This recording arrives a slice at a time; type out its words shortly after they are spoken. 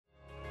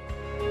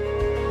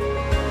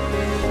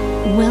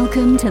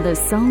Welcome to the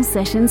Soul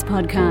Sessions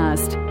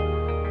podcast.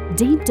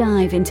 Deep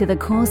dive into the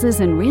causes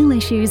and real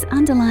issues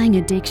underlying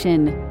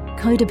addiction,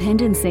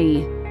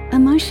 codependency,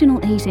 emotional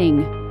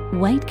eating,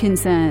 weight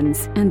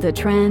concerns, and the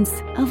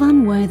trance of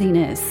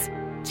unworthiness.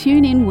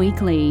 Tune in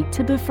weekly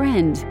to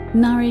befriend,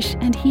 nourish,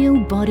 and heal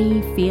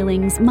body,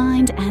 feelings,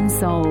 mind, and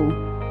soul.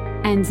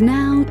 And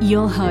now,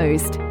 your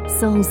host,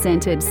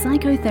 soul-centered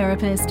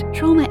psychotherapist,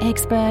 trauma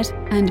expert,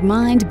 and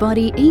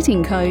mind-body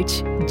eating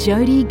coach,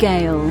 Jody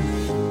Gale.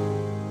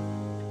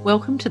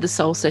 Welcome to the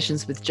Soul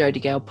Sessions with Jody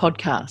Gale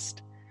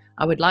podcast.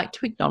 I would like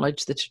to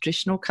acknowledge the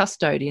traditional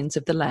custodians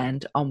of the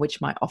land on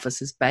which my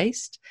office is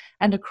based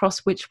and across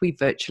which we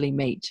virtually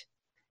meet,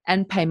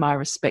 and pay my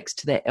respects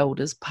to their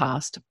elders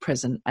past,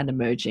 present, and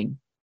emerging.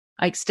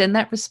 I extend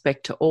that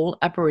respect to all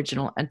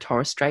Aboriginal and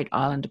Torres Strait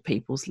Islander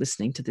peoples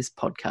listening to this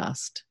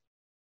podcast.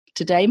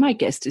 Today, my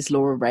guest is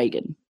Laura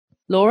Reagan.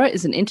 Laura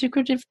is an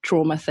integrative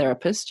trauma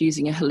therapist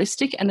using a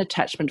holistic and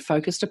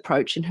attachment-focused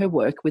approach in her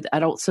work with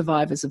adult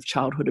survivors of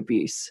childhood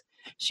abuse.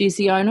 She is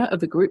the owner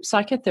of a group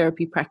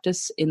psychotherapy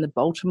practice in the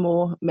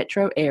Baltimore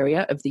metro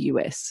area of the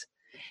US.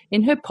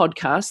 In her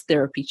podcast,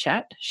 Therapy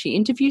Chat, she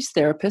interviews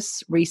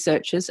therapists,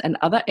 researchers, and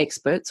other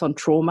experts on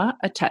trauma,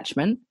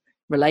 attachment,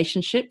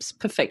 relationships,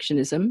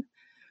 perfectionism,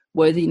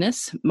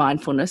 worthiness,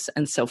 mindfulness,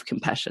 and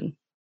self-compassion.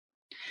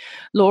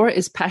 Laura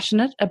is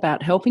passionate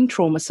about helping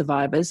trauma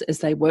survivors as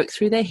they work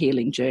through their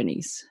healing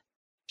journeys.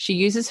 She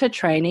uses her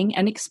training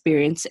and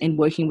experience in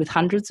working with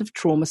hundreds of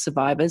trauma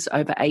survivors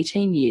over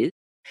 18 years,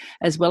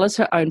 as well as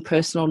her own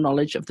personal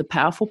knowledge of the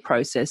powerful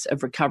process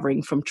of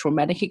recovering from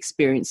traumatic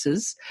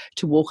experiences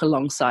to walk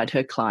alongside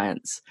her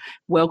clients.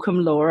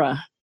 Welcome,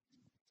 Laura.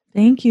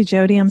 Thank you,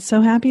 Jody. I'm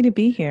so happy to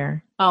be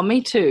here. Oh,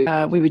 me too.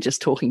 We were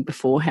just talking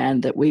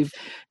beforehand that we've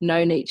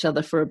known each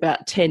other for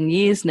about 10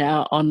 years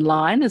now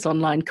online as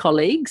online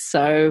colleagues.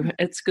 So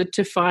it's good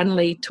to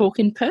finally talk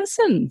in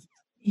person.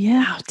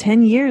 Yeah,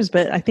 10 years,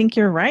 but I think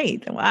you're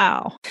right.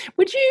 Wow.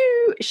 Would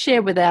you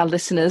share with our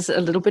listeners a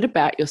little bit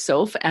about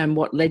yourself and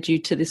what led you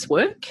to this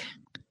work?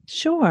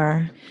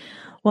 Sure.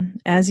 Well,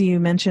 as you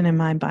mentioned in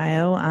my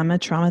bio, I'm a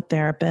trauma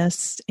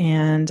therapist,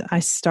 and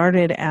I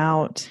started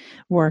out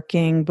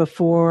working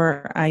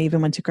before I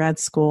even went to grad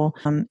school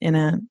in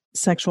a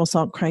sexual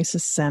assault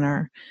crisis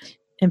center.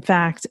 In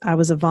fact, I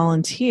was a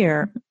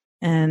volunteer,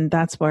 and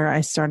that's where I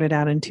started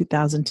out in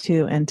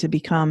 2002. And to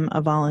become a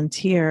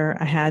volunteer,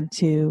 I had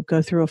to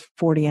go through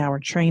a 40-hour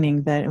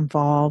training that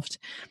involved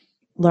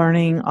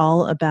learning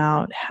all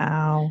about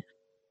how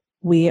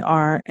we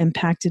are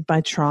impacted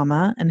by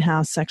trauma and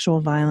how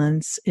sexual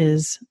violence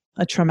is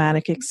a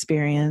traumatic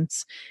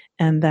experience.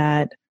 And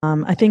that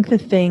I think the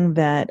thing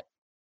that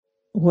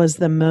was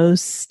the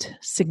most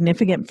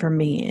significant for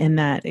me in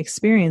that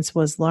experience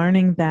was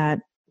learning that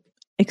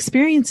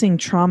experiencing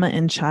trauma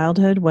in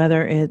childhood,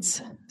 whether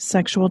it's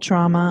sexual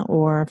trauma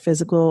or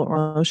physical or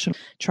emotional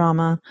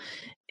trauma,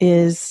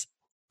 is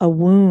a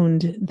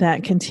wound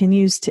that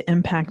continues to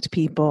impact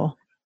people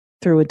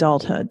through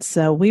adulthood.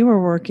 So we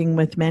were working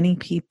with many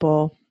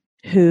people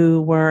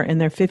who were in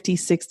their 50s,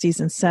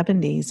 60s, and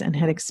 70s and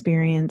had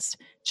experienced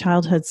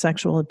childhood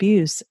sexual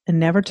abuse and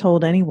never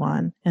told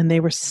anyone. And they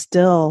were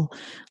still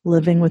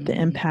living with the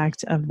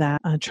impact of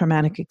that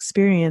traumatic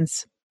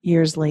experience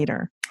years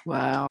later.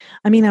 Wow.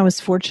 I mean, I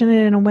was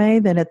fortunate in a way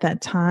that at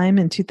that time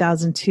in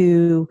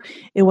 2002,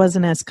 it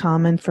wasn't as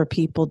common for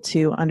people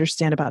to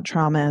understand about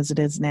trauma as it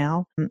is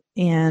now.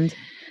 And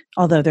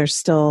although there's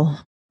still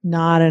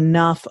not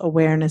enough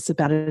awareness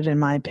about it, in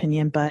my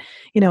opinion, but,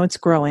 it's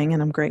growing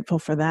and I'm grateful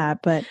for that.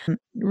 But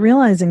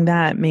realizing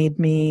that made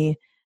me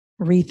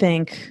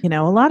rethink,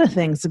 a lot of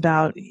things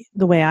about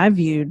the way I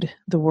viewed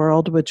the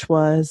world, which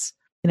was,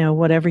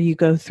 whatever you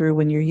go through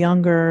when you're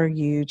younger,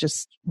 you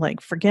just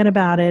forget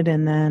about it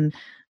and then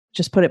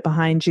just put it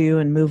behind you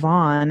and move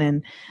on.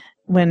 And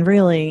when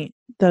really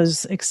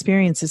those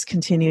experiences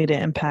continue to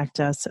impact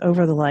us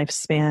over the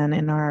lifespan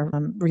in our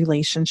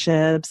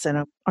relationships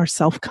and our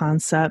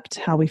self-concept,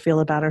 how we feel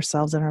about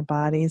ourselves and our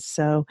bodies.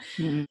 So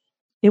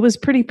it was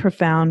pretty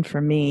profound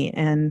for me.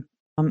 And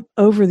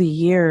over the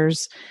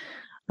years,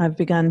 I've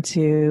begun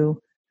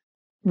to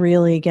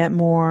really get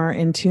more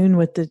in tune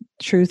with the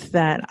truth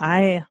that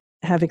I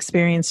have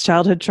experienced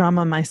childhood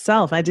trauma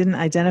myself. I didn't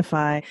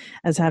identify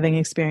as having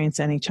experienced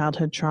any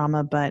childhood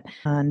trauma, but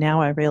now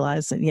I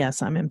realize that,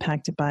 yes, I'm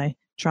impacted by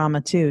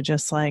trauma too,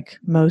 just like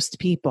most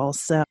people.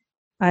 So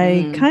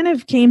I kind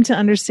of came to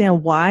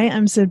understand why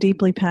I'm so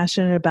deeply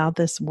passionate about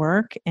this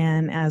work.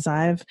 And as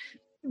I've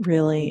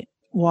really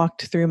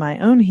walked through my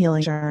own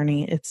healing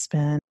journey, it's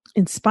been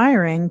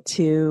inspiring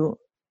to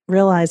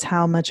realize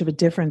how much of a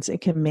difference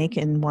it can make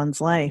in one's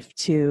life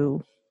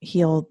to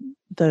heal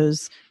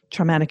those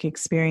traumatic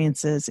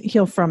experiences,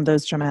 heal from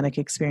those traumatic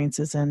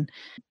experiences, and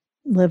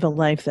live a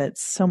life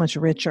that's so much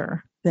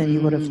richer than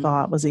you would have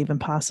thought was even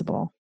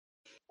possible.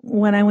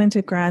 When I went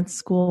to grad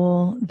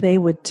school, they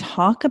would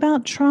talk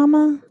about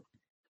trauma,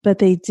 but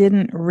they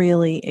didn't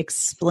really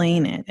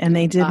explain it. And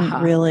they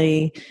didn't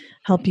really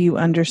help you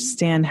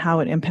understand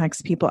how it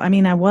impacts people. I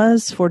mean, I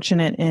was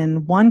fortunate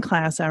in one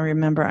class. I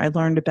remember I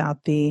learned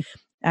about the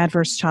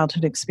Adverse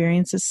Childhood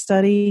Experiences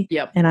Study.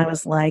 Yep. And I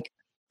was like,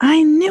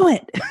 I knew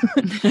it.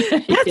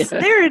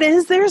 There it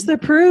is. There's the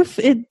proof.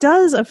 It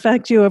does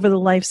affect you over the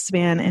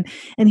lifespan.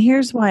 And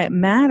here's why it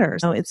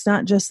matters. It's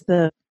not just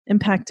the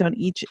impact on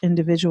each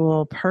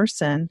individual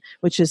person,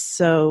 which is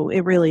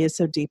it really is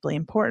so deeply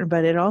important,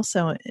 but it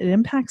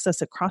impacts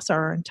us across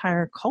our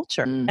entire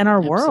culture and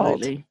our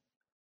world.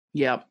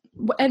 Yeah.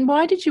 And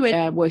why did you end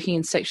up working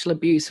in sexual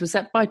abuse? Was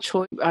that by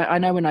choice? I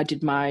know when I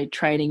did my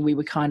training, we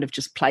were kind of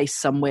just placed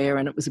somewhere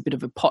and it was a bit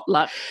of a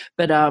potluck.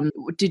 But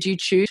did you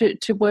choose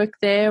to work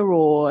there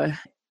or?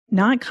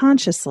 Not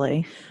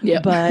consciously,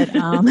 but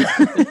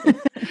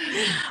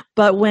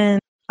but when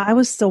I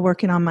was still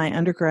working on my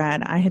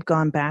undergrad, I had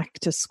gone back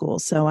to school.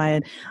 So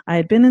I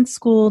had been in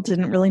school,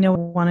 didn't really know what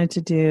I wanted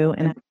to do,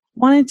 and I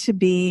wanted to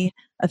be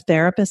a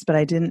therapist, but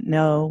I didn't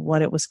know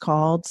what it was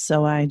called.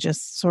 So I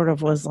just sort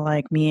of was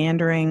like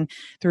meandering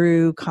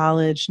through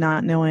college,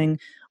 not knowing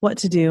what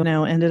to do.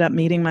 Ended up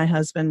meeting my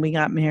husband. We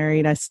got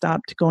married. I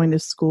stopped going to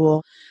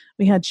school.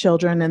 We had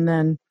children, and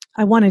then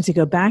I wanted to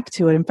go back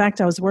to it. In fact,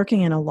 I was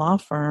working in a law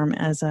firm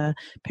as a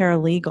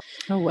paralegal.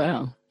 Oh,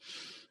 wow.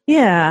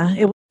 Yeah,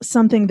 it was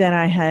something that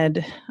I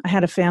had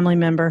a family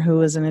member who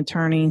was an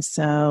attorney,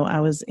 so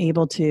I was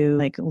able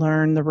to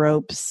learn the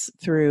ropes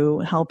through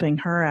helping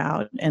her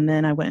out. And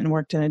then I went and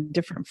worked in a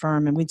different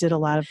firm, and we did a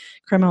lot of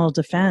criminal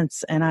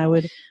defense. And I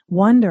would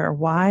wonder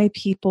why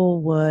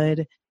people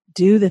would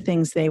do the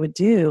things they would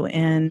do.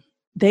 And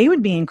they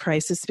would be in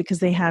crisis because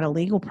they had a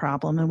legal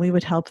problem, and we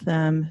would help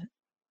them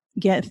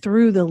get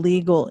through the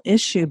legal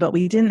issue, but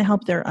we didn't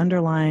help their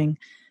underlying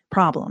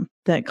problem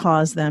that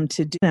caused them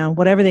to do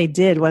whatever they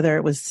did, whether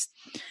it was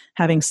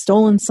having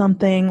stolen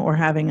something or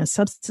having a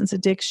substance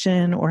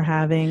addiction or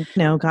having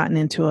gotten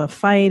into a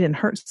fight and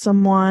hurt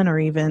someone, or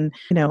even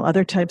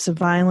other types of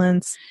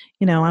violence.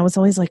 I was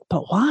always like,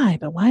 but why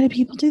do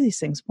people do these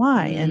things?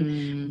 Why?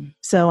 And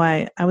so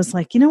I was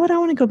like, you know what, I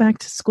want to go back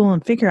to school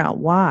and figure out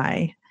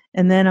why.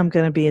 And then I'm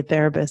going to be a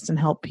therapist and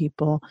help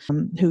people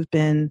who've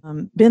been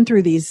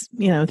through these,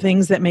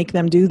 things that make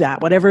them do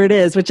that, whatever it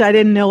is, which I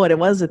didn't know what it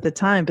was at the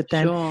time. But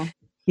then,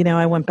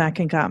 I went back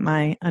and got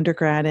my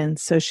undergrad in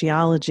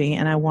sociology,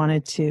 and I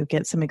wanted to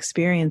get some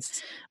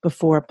experience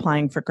before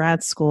applying for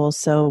grad school.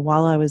 So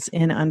while I was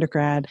in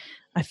undergrad,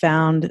 I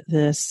found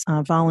this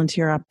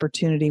volunteer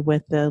opportunity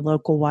with the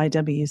local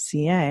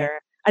YWCA.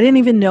 I didn't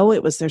even know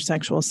it was their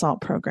sexual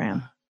assault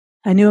program.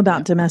 I knew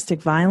about domestic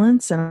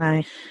violence,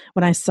 and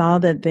when I saw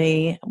that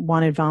they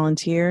wanted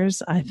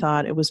volunteers, I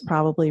thought it was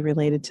probably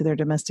related to their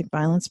domestic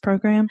violence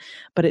program,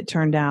 but it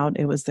turned out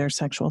it was their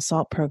sexual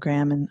assault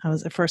program. And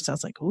at first I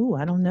was like, ooh,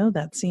 I don't know,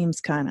 that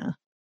seems kind of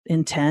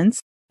intense.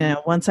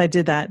 Once I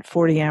did that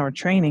 40-hour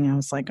training, I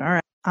was like, all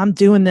right, I'm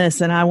doing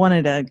this, and I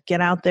wanted to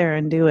get out there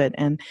and do it.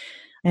 And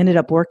I ended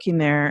up working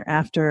there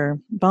after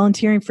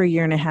volunteering for 1.5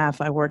 years.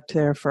 I worked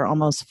there for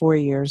almost 4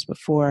 years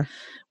before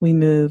we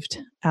moved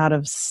out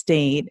of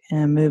state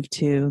and moved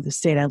to the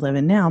state I live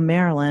in now,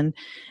 Maryland.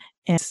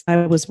 And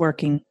I was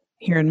working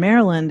here in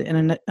Maryland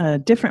in a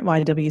different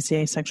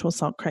YWCA sexual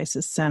assault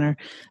crisis center,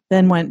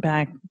 then went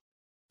back,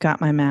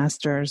 got my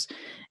master's,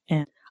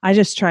 and I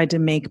just tried to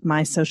make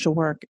my social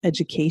work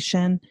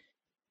education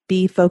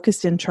be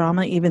focused in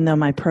trauma, even though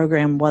my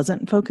program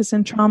wasn't focused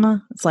in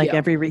trauma. It's like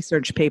every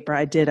research paper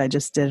I did, I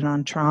just did it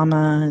on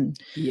trauma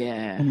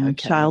and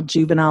child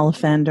juvenile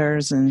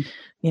offenders and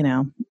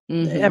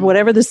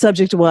whatever the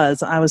subject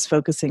was, I was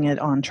focusing it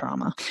on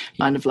trauma.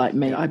 Kind of like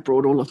me, I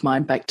brought all of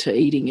mine back to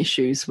eating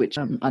issues, which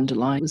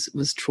underlying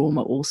was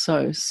trauma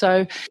also.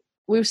 So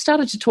we've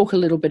started to talk a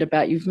little bit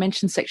about, you've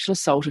mentioned sexual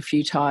assault a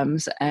few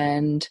times,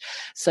 and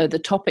so the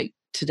topic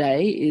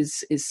today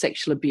is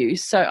sexual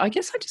abuse. So I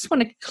guess I just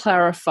want to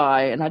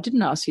clarify, and I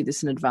didn't ask you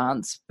this in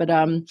advance, but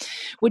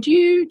would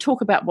you talk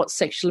about what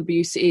sexual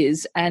abuse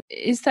is, and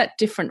is that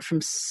different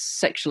from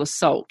sexual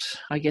assault?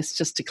 I guess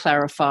just to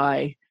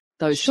clarify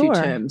those two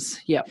terms.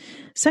 Yeah.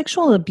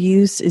 Sexual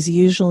abuse is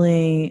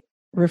usually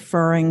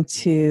referring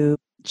to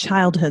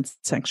childhood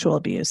sexual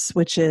abuse,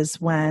 which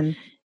is when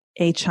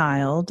a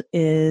child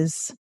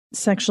is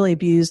sexually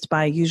abused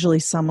by usually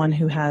someone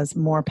who has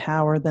more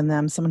power than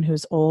them, someone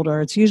who's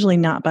older. It's usually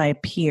not by a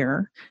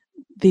peer.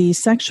 The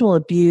sexual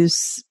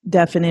abuse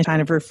definition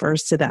kind of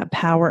refers to that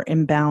power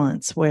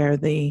imbalance where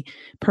the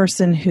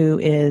person who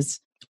is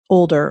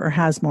older or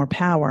has more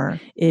power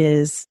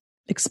is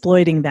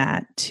exploiting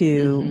that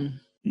to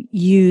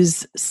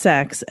use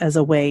sex as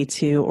a way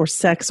to, or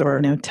sex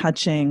or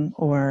touching,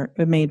 or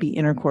it may be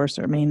intercourse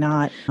or it may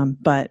not,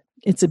 but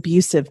it's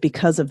abusive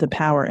because of the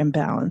power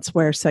imbalance,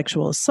 where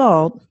sexual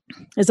assault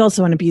is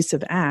also an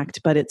abusive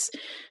act, but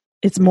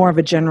it's more of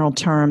a general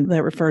term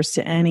that refers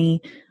to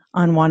any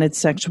unwanted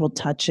sexual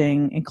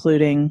touching,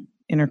 including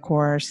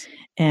intercourse,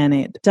 and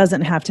it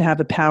doesn't have to have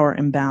a power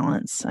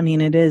imbalance. I mean,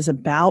 it is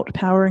about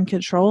power and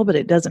control, but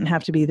it doesn't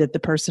have to be that the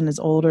person is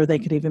older. They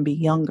could even be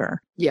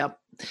younger. Yep.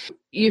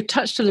 You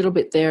touched a little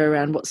bit there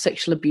around what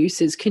sexual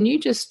abuse is. Can you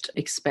just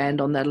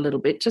expand on that a little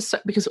bit?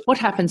 Because what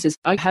happens is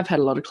I have had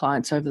a lot of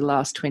clients over the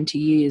last 20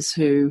 years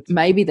who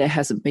maybe there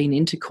hasn't been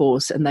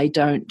intercourse and they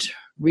don't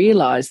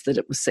realize that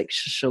it was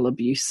sexual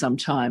abuse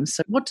sometimes.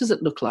 So what does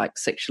it look like,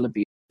 sexual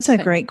abuse?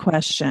 That's a great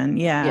question.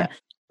 Yeah.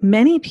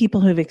 Many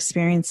people who've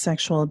experienced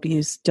sexual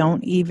abuse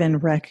don't even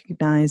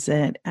recognize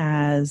it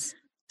as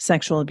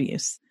sexual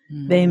abuse.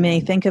 They may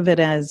think of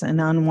it as an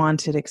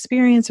unwanted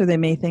experience, or they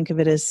may think of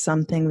it as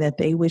something that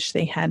they wish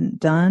they hadn't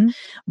done.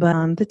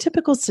 But the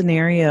typical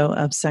scenario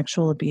of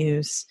sexual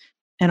abuse,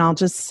 and I'll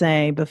just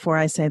say before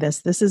I say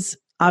this is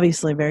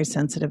obviously a very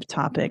sensitive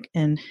topic.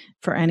 And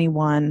for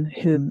anyone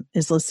who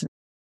is listening,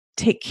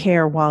 take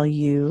care while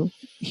you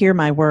hear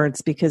my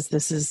words,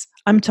 because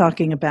I'm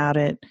talking about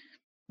it,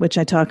 which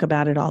I talk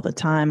about it all the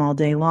time, all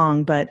day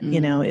long, but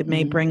it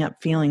may bring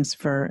up feelings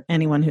for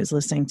anyone who's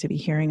listening to be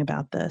hearing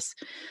about this.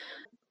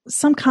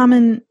 Some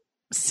common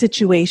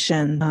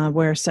situation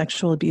where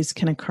sexual abuse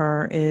can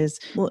occur is,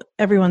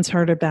 everyone's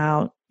heard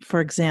about,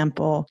 for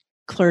example,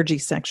 clergy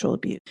sexual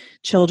abuse,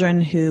 children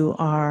who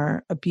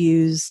are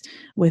abused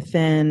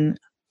within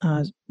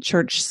a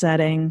church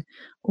setting,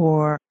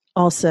 or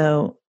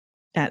also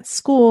at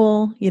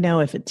school,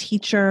 if a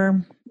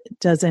teacher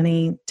does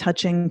any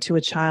touching to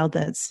a child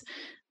that's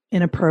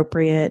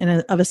inappropriate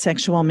of a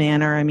sexual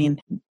manner. I mean,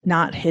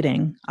 not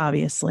hitting,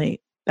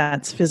 obviously,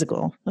 that's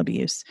physical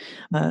abuse.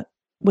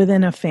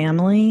 Within a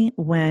family,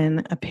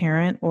 when a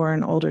parent or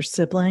an older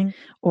sibling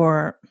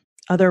or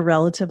other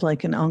relative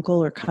like an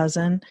uncle or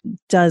cousin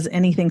does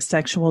anything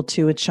sexual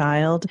to a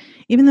child,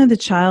 even though the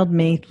child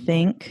may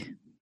think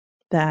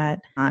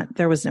that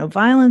there was no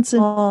violence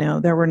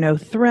involved, there were no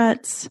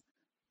threats,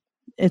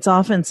 it's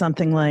often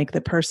something like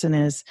the person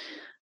is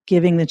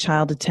giving the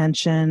child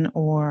attention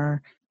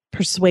or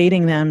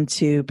persuading them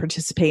to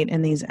participate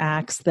in these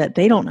acts that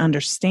they don't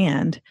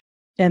understand,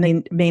 and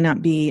they may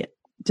not be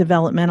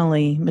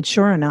developmentally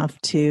mature enough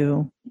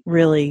to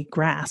really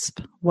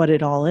grasp what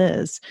it all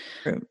is.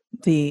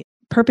 The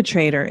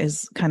perpetrator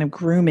is kind of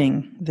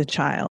grooming the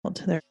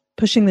child. They're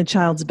pushing the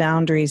child's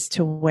boundaries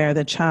to where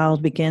the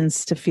child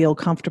begins to feel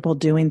comfortable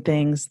doing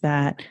things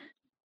that,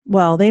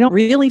 they don't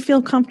really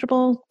feel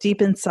comfortable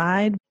deep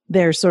inside.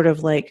 They're sort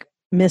of like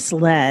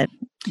misled.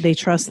 They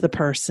trust the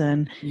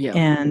person,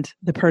 and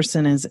the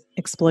person is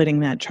exploiting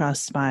that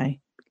trust by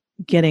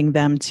getting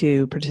them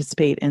to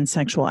participate in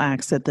sexual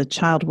acts that the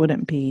child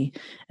wouldn't be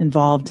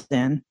involved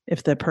in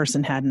if the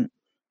person hadn't,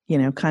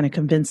 kind of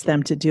convinced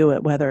them to do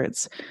it, whether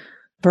it's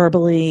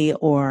verbally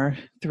or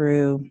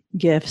through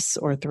gifts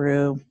or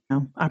through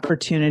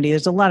opportunity.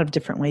 There's a lot of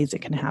different ways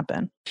it can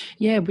happen.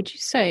 Yeah. Would you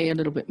say a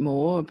little bit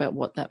more about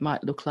what that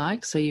might look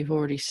like? So you've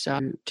already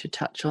started to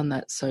touch on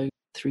that. So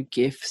through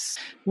gifts,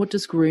 what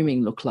does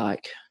grooming look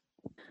like?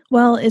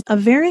 Well, it's a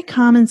very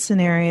common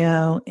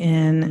scenario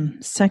in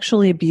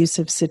sexually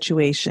abusive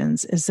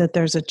situations is that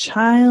there's a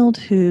child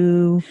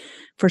who,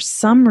 for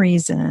some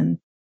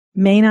reason,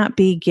 may not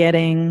be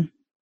getting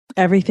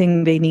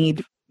everything they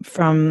need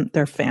from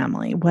their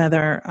family.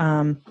 Whether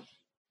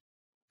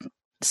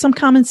some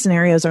common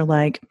scenarios are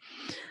like,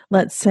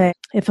 let's say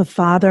if a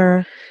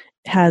father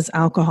has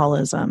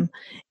alcoholism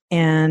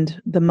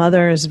and the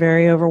mother is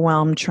very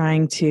overwhelmed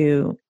trying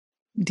to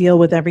deal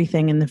with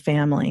everything in the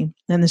family,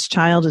 and this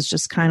child is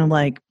just kind of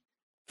like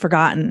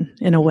forgotten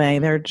in a way.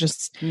 They're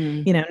just,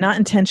 not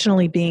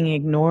intentionally being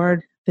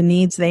ignored. The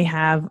needs they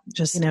have,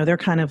 just, they're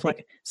kind of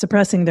like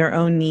suppressing their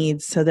own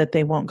needs so that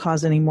they won't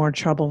cause any more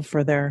trouble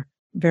for their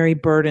very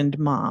burdened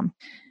mom.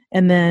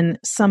 And then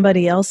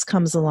somebody else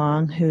comes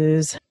along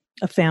who's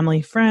a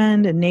family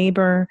friend, a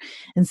neighbor,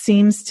 and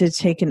seems to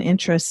take an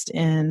interest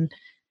in,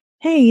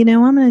 hey,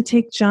 I'm going to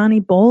take Johnny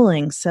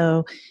bowling.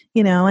 So,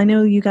 I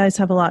know you guys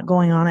have a lot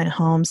going on at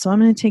home. So I'm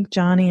going to take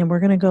Johnny and we're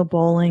going to go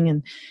bowling.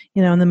 And,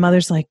 and the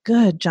mother's like,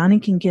 good, Johnny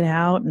can get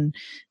out and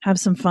have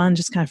some fun,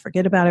 just kind of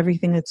forget about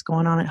everything that's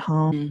going on at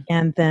home.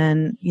 And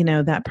then,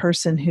 that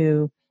person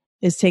who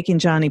is taking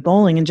Johnny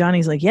bowling, and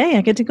Johnny's like, yay,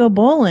 I get to go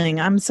bowling.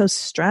 I'm so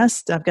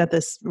stressed. I've got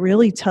this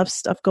really tough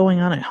stuff going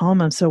on at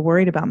home. I'm so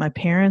worried about my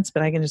parents,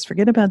 but I can just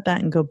forget about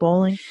that and go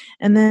bowling.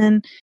 And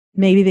then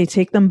maybe they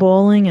take them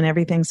bowling and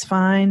everything's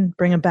fine,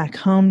 bring them back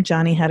home.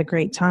 Johnny had a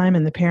great time.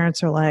 And the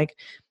parents are like,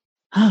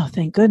 oh,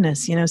 thank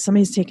goodness,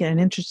 somebody's taking an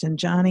interest in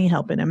Johnny,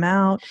 helping him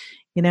out.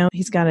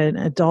 He's got an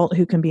adult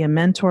who can be a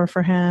mentor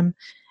for him.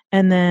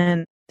 And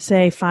then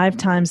say 5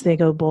 times they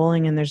go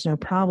bowling and there's no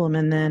problem.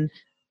 And then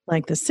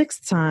like the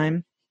 6th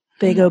time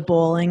they go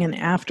bowling, and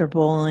after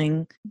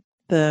bowling,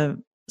 the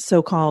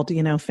so-called,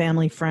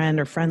 family friend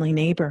or friendly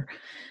neighbor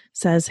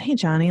says, hey,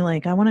 Johnny,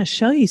 like, I want to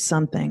show you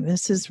something.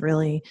 This is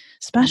really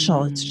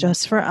special. It's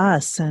just for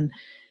us. And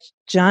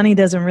Johnny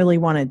doesn't really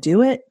want to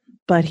do it,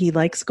 but he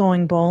likes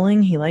going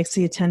bowling. He likes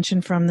the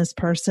attention from this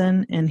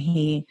person. And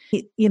he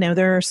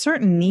there are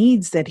certain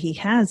needs that he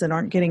has that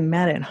aren't getting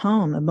met at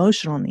home,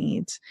 emotional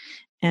needs.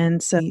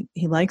 And so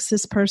he likes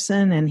this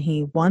person and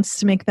he wants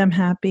to make them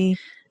happy.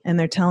 And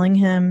they're telling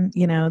him,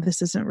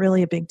 this isn't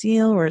really a big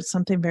deal, or it's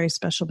something very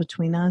special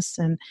between us.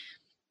 And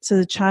so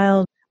the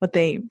child, what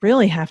they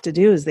really have to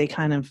do is they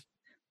kind of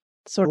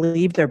sort of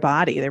leave their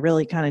body. They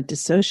really kind of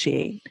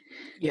dissociate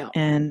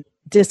and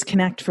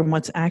disconnect from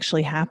what's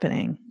actually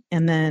happening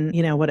And then,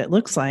 you know, what it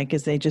looks like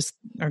is they just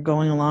are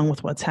going along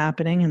with what's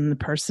happening, and the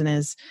person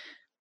is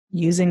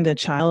using the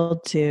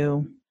child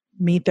to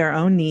meet their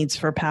own needs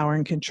for power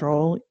and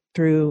control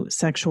through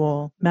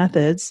sexual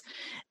methods.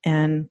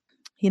 And,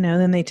 you know,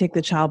 then they take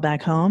the child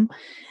back home,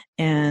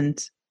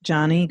 and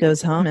Johnny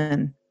goes home,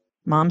 and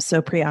mom's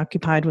so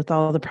preoccupied with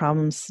all the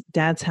problems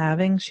dad's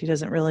having, she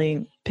doesn't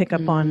really pick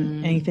up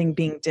on anything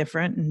being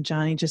different. And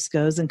Johnny just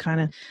goes and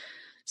kind of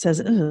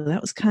says, "Oh,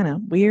 that was kind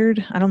of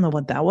weird. I don't know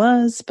what that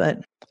was,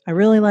 but I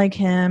really like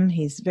him.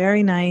 He's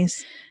very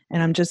nice.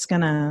 And I'm just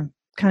going to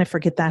kind of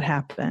forget that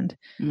happened,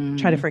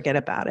 try to forget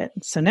about it."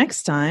 So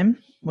next time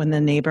when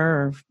the neighbor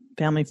or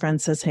family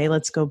friend says, "Hey,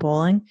 let's go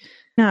bowling,"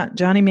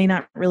 Johnny may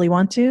not really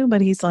want to,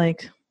 but he's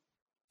like,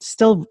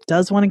 still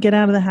does want to get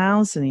out of the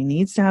house, and he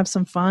needs to have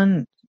some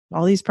fun,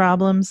 all these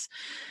problems.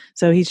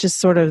 So he's just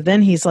sort of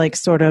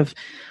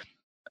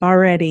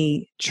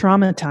already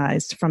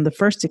traumatized from the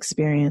first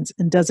experience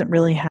and doesn't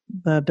really have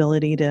the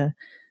ability to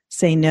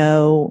say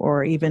no,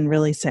 or even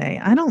really say,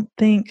 "I don't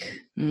think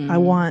I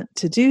want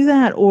to do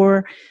that,"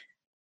 or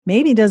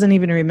maybe doesn't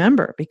even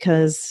remember,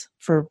 because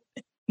for,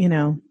 you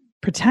know,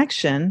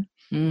 protection,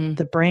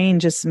 the brain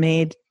just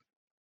made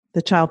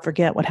the child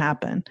forget what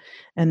happened.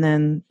 And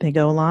then they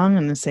go along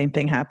and the same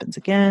thing happens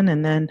again.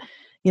 And then,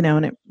 you know,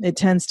 and it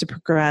tends to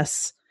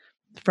progress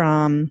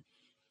from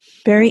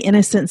very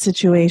innocent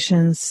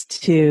situations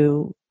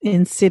to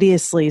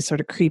insidiously sort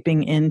of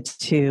creeping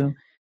into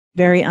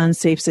very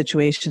unsafe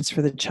situations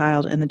for the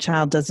child. And the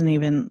child doesn't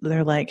even,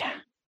 they're like,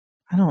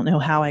 "I don't know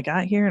how I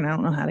got here, and I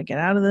don't know how to get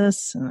out of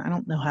this, and I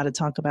don't know how to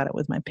talk about it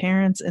with my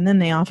parents." And then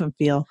they often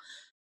feel,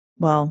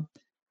 well,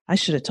 I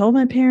should have told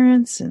my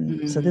parents,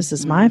 and so this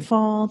is my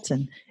fault.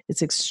 And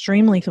it's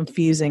extremely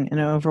confusing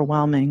and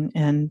overwhelming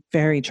and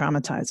very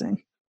traumatizing.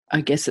 I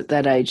guess at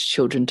that age,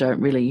 children don't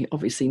really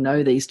obviously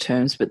know these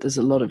terms, but there's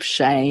a lot of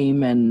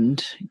shame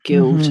and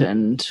guilt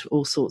and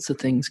all sorts of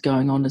things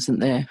going on, isn't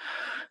there?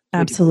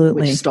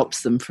 Absolutely. Which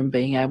stops them from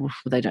being able,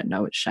 they don't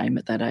know it's shame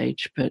at that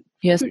age. But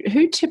yes,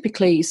 who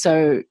typically,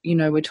 so, you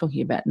know, we're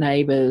talking about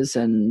neighbours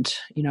and,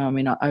 you know, I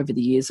mean, over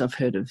the years I've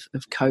heard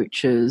of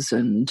coaches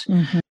and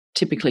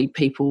typically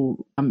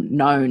people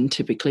known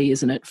typically,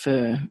 isn't it,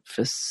 for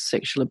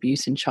sexual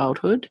abuse in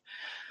childhood?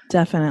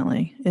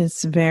 Definitely.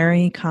 It's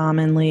very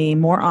commonly,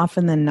 more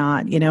often than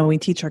not, you know, we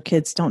teach our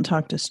kids don't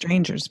talk to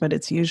strangers, but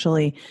it's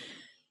usually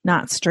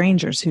not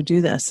strangers who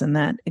do this. And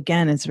that,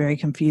 again, is very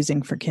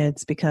confusing for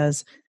kids,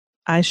 because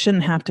I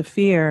shouldn't have to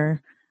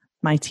fear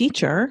my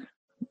teacher.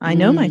 I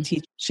know my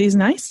teacher. She's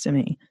nice to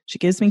me. She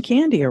gives me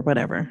candy or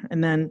whatever.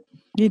 And then,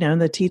 you know,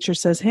 the teacher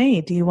says, "Hey,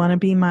 do you want to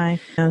be my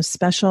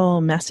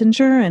special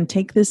messenger and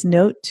take this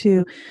note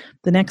to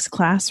the next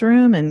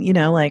classroom?" And, you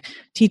know, like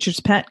teacher's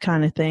pet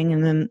kind of thing.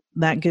 And then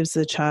that gives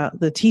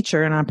the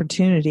teacher an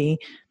opportunity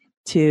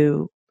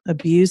to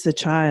abuse the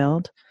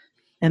child.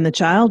 And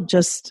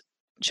the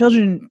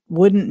children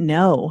wouldn't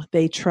know.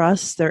 They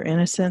trust, they're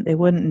innocent. They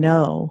wouldn't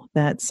know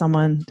that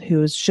someone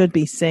who should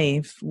be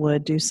safe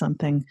would do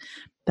something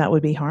that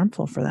would be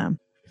harmful for them.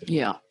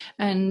 Yeah.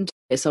 And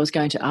yes, I was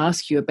going to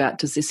ask you about,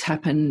 does this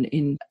happen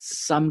in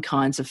some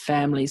kinds of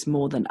families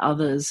more than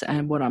others?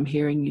 And what I'm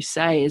hearing you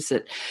say is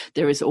that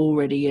there is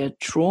already a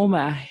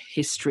trauma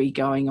history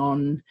going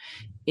on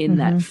in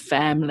that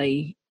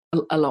family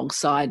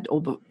alongside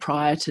or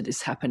prior to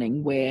this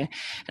happening, where,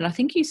 and I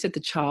think you said the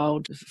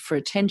child for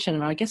attention,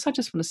 and I guess I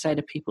just want to say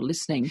to people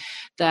listening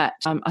that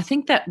I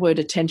think that word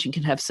attention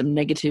can have some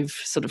negative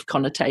sort of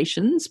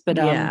connotations, but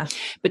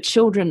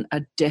children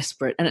are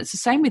desperate, and it's the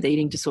same with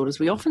eating disorders.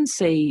 We often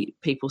see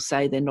people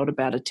say they're not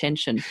about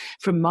attention.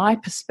 From my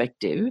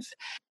perspective,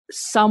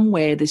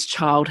 somewhere this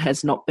child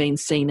has not been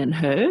seen and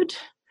heard.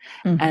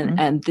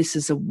 And this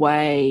is a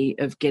way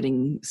of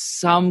getting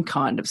some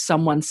kind of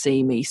someone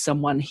see me,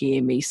 someone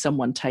hear me,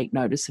 someone take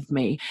notice of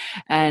me.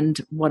 And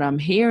what I'm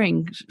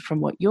hearing from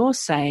what you're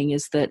saying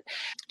is that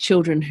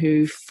children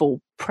who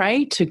fall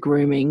prey to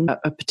grooming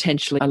are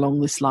potentially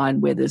along this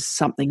line where there's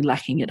something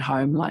lacking at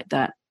home like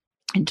that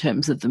in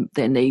terms of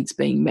their needs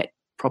being met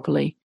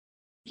properly.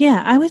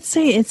 Yeah, I would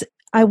say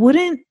I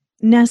wouldn't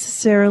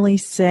necessarily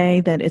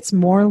say that it's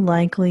more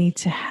likely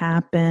to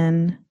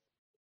happen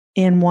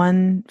in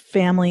one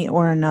family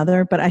or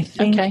another, but I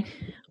think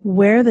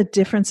where the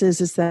difference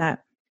is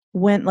that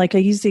when, like I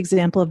use the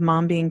example of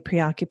mom being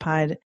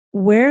preoccupied,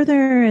 where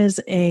there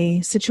is a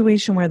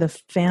situation where the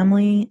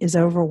family is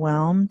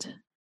overwhelmed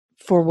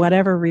for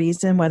whatever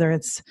reason, whether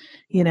it's,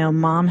 you know,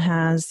 mom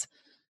has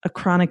a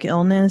chronic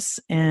illness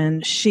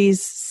and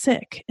she's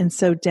sick, and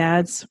so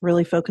dad's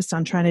really focused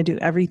on trying to do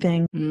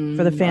everything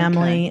for the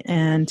family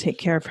and take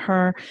care of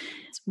her.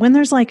 When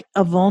there's like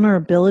a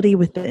vulnerability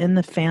within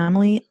the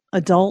family,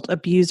 adult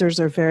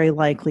abusers are very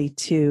likely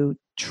to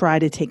try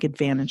to take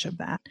advantage of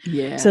that.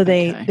 Yeah. So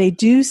they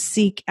do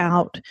seek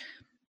out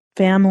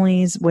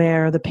families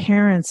where the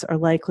parents are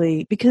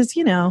likely, because,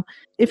 you know,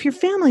 if your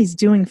family's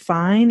doing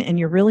fine and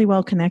you're really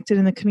well connected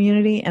in the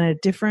community and a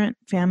different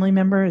family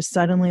member is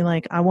suddenly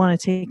like, "I want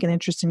to take an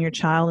interest in your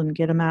child and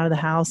get them out of the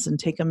house and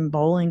take them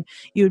bowling,"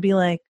 you would be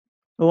like,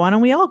 "Well, why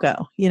don't we all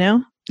go?" You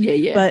know?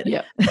 But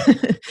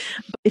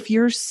if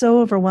you're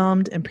so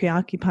overwhelmed and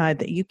preoccupied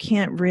that you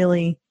can't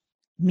really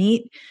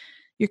meet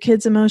your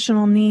kids'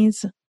 emotional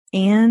needs,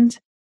 and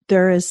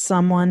there is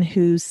someone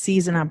who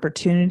sees an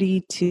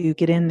opportunity to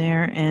get in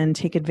there and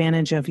take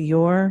advantage of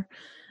your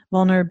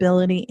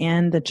vulnerability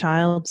and the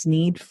child's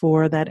need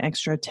for that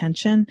extra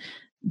attention,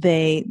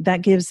 that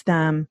gives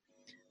them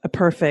a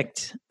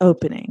perfect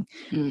opening.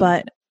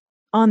 But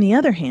on the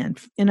other hand,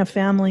 in a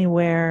family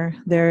where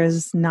there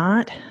is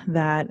not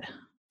that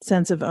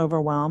sense of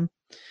overwhelm,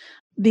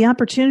 the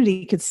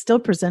opportunity could still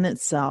present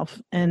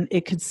itself and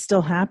it could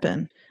still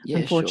happen,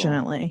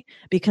 unfortunately,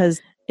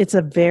 because it's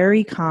a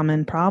very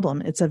common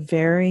problem. It's a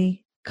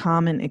very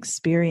common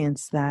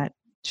experience that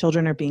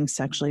children are being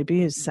sexually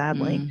abused,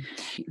 sadly.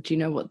 Do you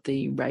know what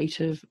the rate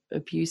of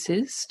abuse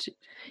is?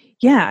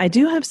 Yeah, I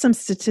do have some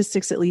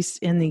statistics, at least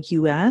in the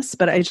U.S.,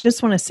 but I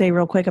just want to say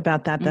real quick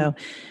about that, though.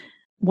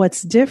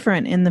 What's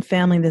different in the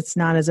family that's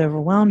not as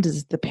overwhelmed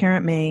is the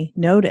parent may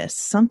notice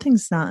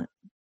something's not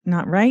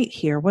right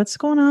here. What's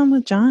going on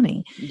with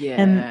Johnny?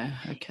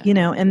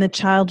 And the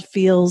child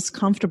feels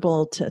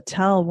comfortable to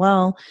tell,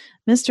 well,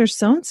 Mr.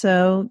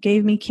 So-and-so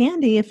gave me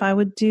candy if I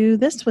would do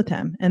this with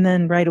him. And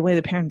then right away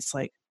the parent's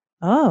like,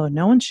 oh,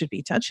 no one should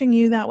be touching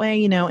you that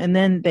way, and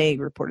then they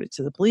report it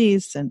to the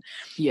police and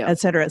et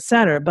cetera, et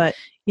cetera. But,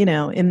 in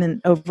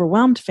an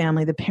overwhelmed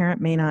family, the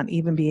parent may not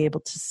even be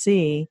able to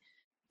see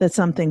that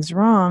something's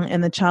wrong,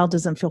 and the child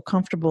doesn't feel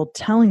comfortable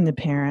telling the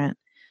parent,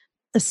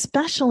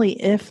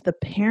 especially if the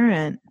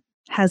parent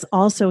has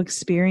also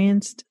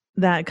experienced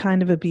that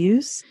kind of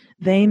abuse.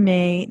 They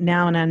may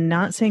now, and I'm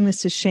not saying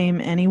this to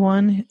shame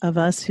anyone of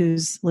us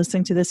who's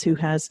listening to this who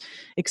has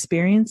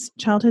experienced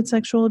childhood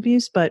sexual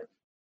abuse, but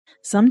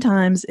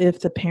sometimes if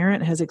the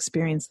parent has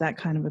experienced that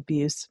kind of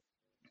abuse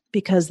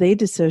because they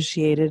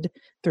dissociated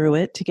through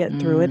it to get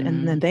through it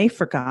and then they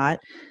forgot,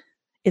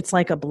 it's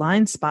like a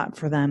blind spot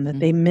for them that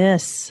they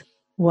miss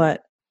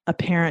what a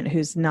parent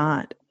who's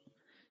not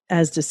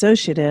as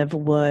dissociative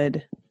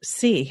would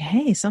see.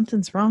 Hey,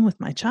 something's wrong with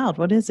my child.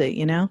 What is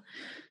it,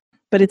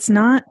 But it's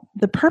not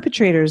the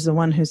perpetrator is the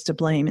one who's to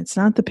blame. It's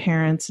not the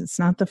parents. It's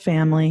not the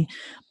family.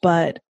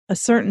 But a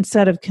certain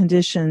set of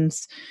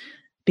conditions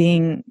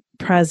being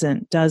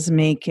present does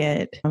make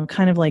it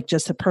kind of like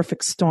just a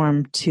perfect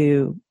storm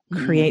to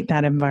create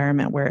that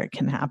environment where it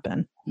can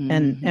happen.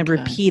 And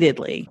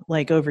repeatedly,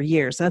 like over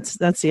years. That's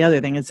the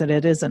other thing, is that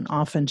it isn't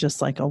often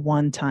just like a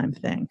one-time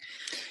thing.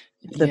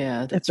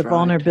 If the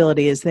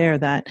vulnerability is there,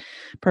 that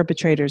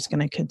perpetrator is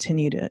going to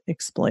continue to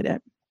exploit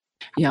it.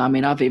 Yeah, I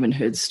mean, I've even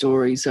heard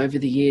stories over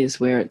the years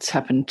where it's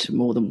happened to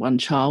more than one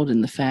child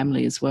in the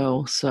family as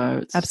well.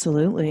 So it's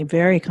absolutely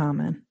very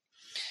common.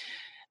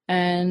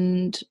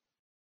 And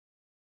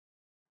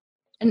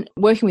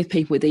working with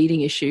people with eating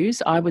issues,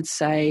 I would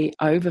say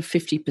over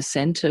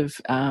 50%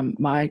 of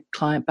my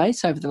client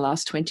base over the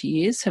last 20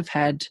 years have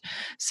had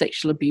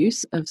sexual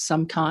abuse of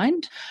some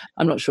kind.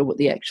 I'm not sure what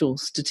the actual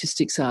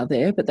statistics are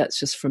there, but that's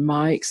just from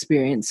my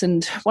experience.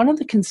 And one of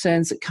the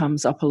concerns that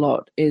comes up a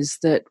lot is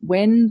that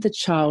when the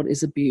child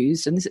is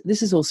abused, and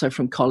this is also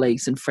from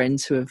colleagues and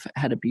friends who have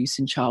had abuse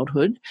in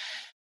childhood,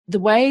 the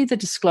way the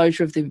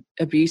disclosure of the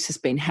abuse has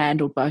been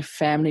handled by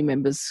family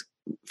members,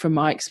 from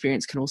my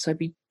experience, can also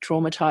be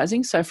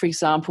traumatizing. So, for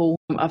example,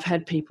 I've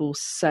had people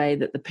say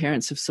that the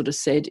parents have sort of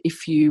said,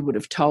 if you would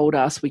have told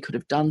us, we could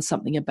have done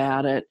something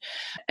about it.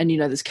 And,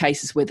 there's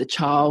cases where the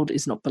child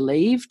is not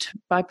believed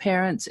by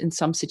parents in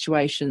some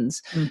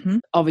situations.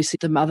 Obviously,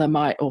 the mother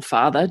might, or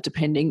father,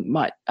 depending,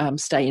 might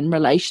stay in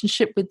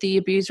relationship with the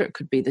abuser. It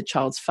could be the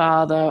child's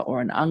father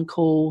or an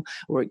uncle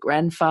or a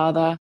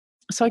grandfather.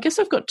 So I guess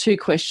I've got two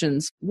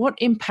questions. What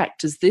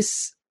impact does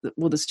this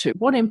there's two.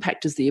 What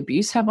impact does the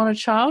abuse have on a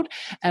child?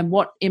 And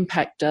what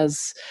impact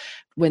does,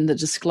 when the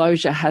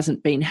disclosure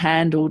hasn't been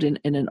handled in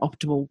an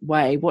optimal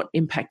way, what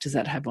impact does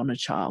that have on a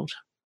child?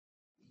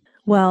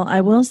 Well, I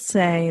will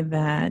say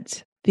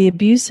that the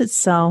abuse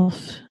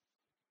itself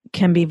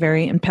can be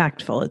very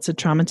impactful. It's a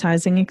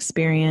traumatizing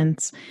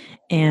experience.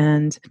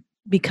 And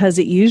because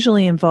it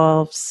usually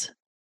involves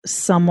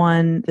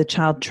someone the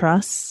child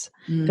trusts,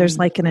 there's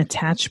like an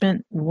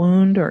attachment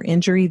wound or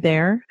injury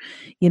there,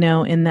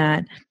 in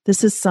that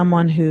this is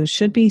someone who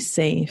should be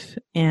safe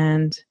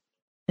and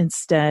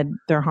instead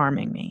they're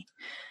harming me.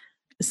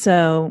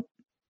 So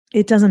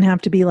it doesn't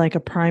have to be like a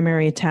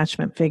primary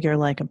attachment figure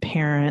like a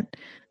parent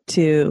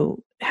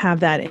to have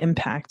that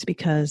impact,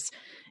 because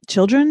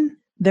children,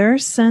 their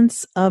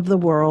sense of the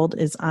world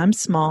is I'm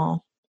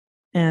small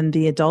and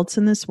the adults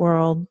in this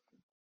world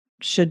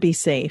should be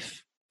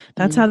safe.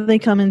 That's how they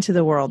come into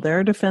the world.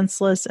 They're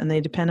defenseless and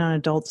they depend on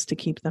adults to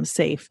keep them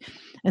safe.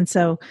 And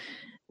so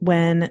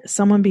when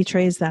someone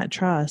betrays that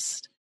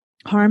trust,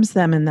 harms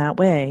them in that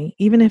way,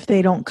 even if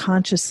they don't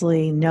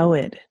consciously know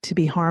it to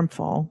be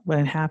harmful when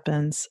it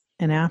happens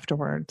and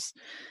afterwards,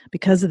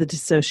 because of the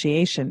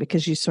dissociation,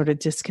 because you sort of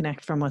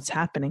disconnect from what's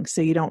happening. So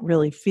you don't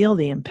really feel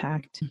the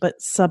impact, but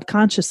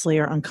subconsciously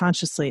or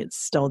unconsciously, it's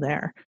still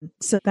there.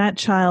 So that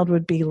child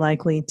would be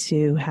likely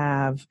to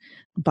have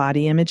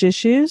body image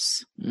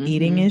issues,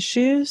 eating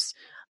issues,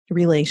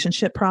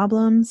 relationship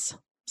problems,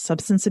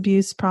 substance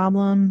abuse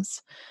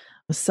problems,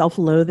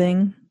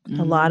 self-loathing,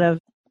 a lot of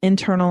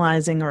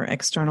internalizing or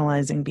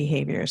externalizing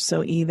behaviors.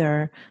 So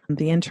either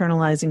the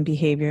internalizing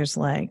behaviors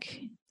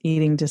like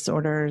eating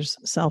disorders,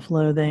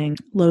 self-loathing,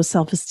 low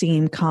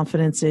self-esteem,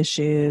 confidence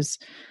issues,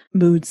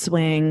 mood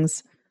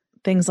swings,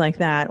 things like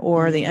that,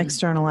 or the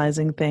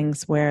externalizing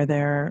things where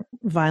they're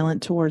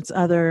violent towards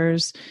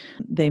others.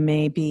 They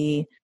may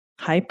be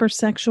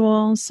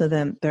hypersexual, so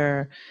then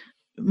they're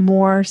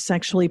more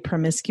sexually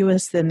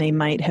promiscuous than they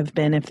might have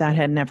been if that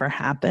had never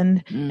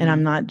happened. And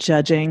I'm not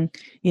judging,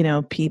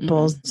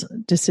 people's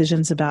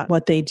decisions about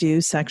what they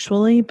do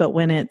sexually, but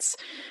when it's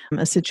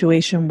a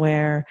situation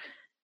where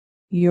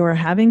you're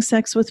having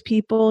sex with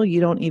people, you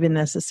don't even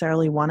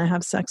necessarily want to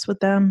have sex with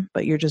them,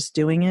 but you're just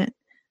doing it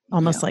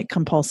almost like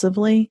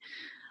compulsively,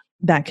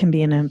 that can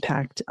be an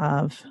impact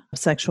of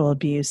sexual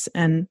abuse.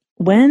 And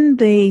when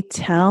they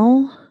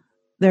tell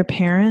their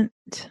parent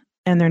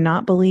and they're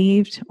not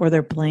believed or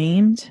they're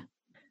blamed,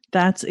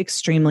 that's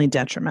extremely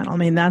detrimental. I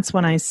mean, that's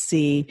when I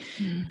see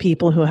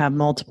people who have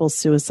multiple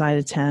suicide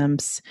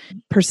attempts,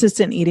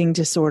 persistent eating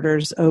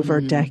disorders over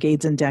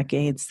decades and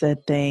decades,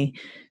 that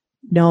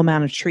no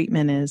amount of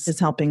treatment is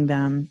helping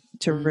them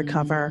to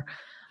recover.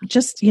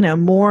 Just,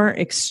 more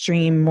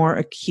extreme, more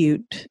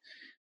acute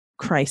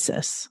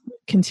crisis,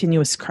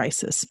 continuous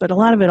crisis. But a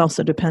lot of it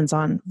also depends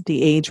on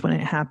the age when it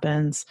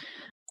happens.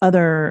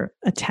 Other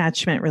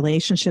attachment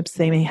relationships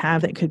they may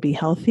have that could be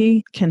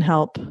healthy can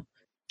help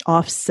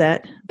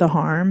offset the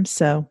harm.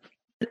 So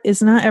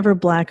it's not ever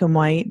black and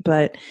white,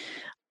 but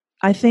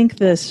I think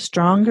the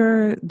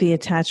stronger the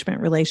attachment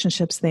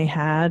relationships they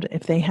had,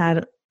 if they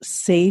had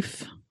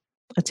safe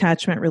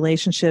attachment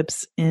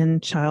relationships in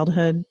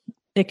childhood,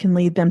 it can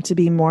lead them to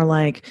be more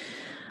like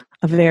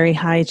a very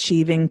high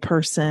achieving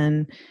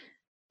person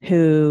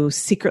who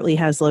secretly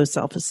has low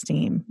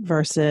self-esteem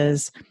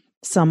versus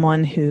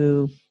someone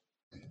who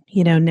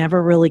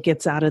never really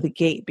gets out of the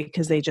gate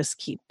because they just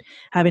keep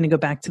having to go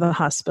back to the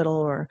hospital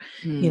or,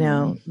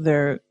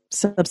 their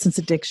substance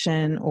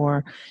addiction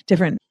or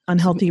different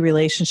unhealthy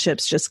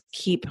relationships just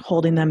keep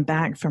holding them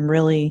back from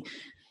really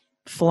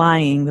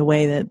flying the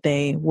way that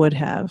they would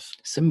have.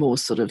 So more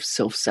sort of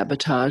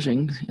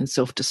self-sabotaging and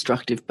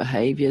self-destructive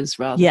behaviors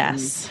rather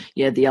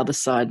than, the other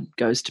side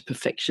goes to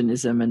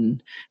perfectionism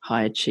and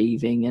high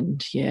achieving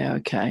and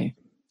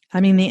I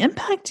mean, the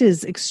impact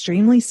is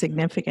extremely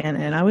significant.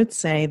 And I would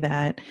say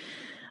that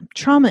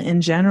trauma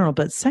in general,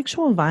 but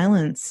sexual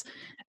violence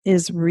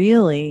is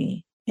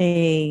really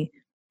a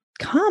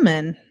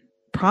common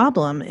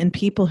problem in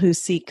people who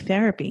seek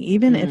therapy,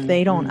 even if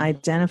they don't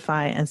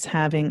identify as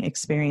having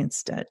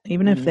experienced it,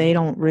 even if they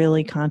don't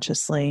really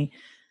consciously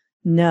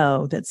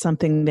know that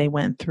something they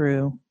went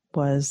through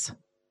was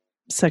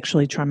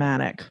sexually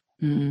traumatic.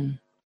 I'm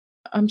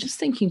just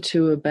thinking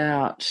too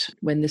about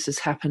when this has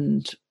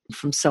happened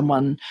from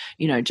someone,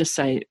 just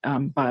say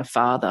by a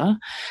father,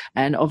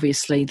 and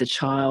obviously the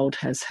child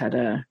has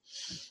had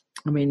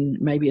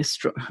maybe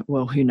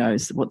who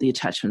knows what the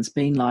attachment's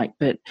been like,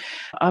 but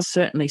I've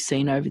certainly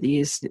seen over the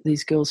years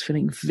these girls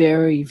feeling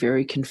very,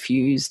 very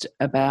confused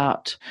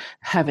about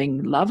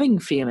having loving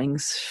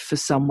feelings for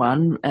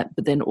someone,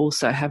 but then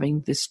also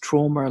having this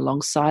trauma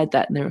alongside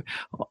that, and they're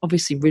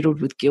obviously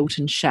riddled with guilt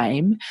and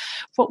shame.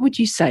 What would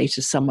you say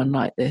to someone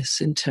like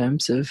this in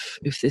terms of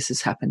if this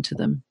has happened to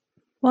them?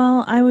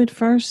 Well, I would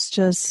first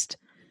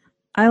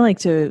I like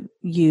to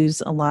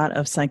use a lot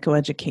of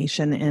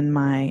psychoeducation in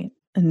my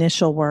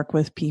initial work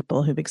with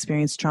people who've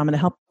experienced trauma to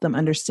help them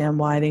understand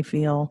why they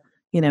feel,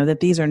 that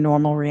these are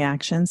normal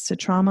reactions to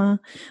trauma.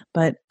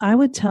 But I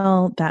would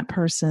tell that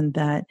person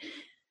that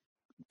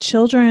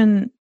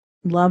children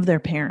love their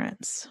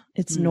parents.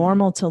 It's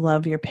normal to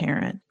love your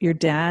parent. Your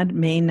dad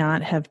may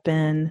not have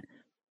been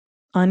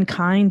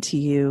unkind to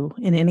you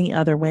in any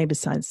other way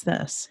besides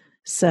this.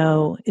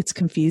 So it's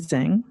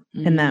confusing,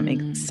 and that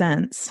makes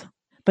sense.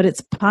 But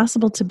it's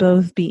possible to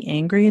both be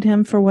angry at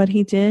him for what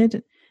he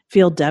did,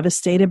 feel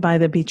devastated by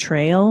the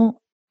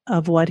betrayal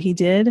of what he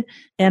did,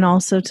 and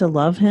also to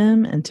love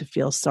him and to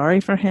feel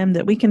sorry for him,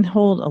 that we can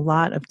hold a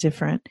lot of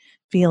different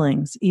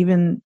feelings,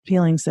 even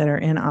feelings that are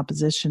in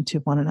opposition to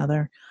one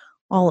another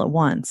all at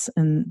once.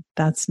 And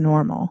that's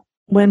normal.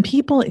 When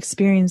people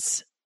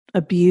experience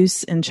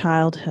abuse in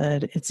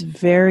childhood, it's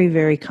very,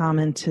 very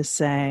common to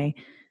say,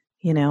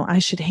 I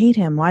should hate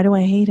him. Why do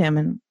I hate him?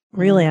 And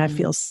really, I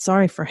feel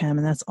sorry for him.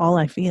 And that's all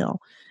I feel.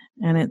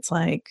 And it's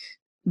like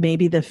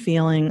maybe the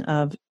feeling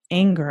of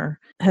anger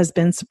has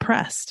been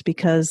suppressed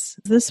because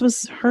this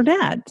was her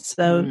dad.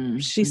 So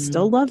she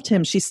still loved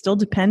him. She still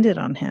depended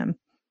on him.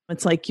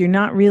 It's like you're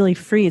not really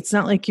free. It's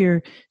not like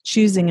you're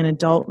choosing an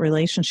adult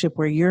relationship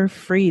where you're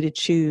free to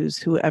choose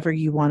whoever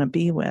you want to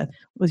be with.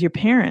 With your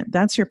parent,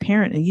 that's your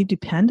parent and you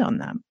depend on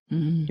them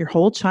your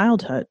whole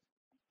childhood.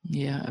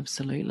 Yeah,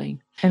 absolutely.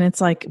 And it's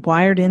like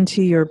wired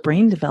into your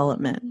brain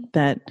development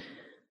that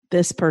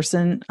this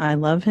person, I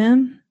love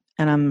him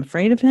and I'm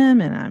afraid of him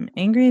and I'm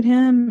angry at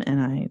him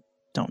and I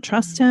don't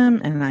trust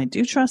him and I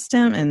do trust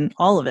him and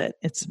all of it.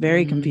 It's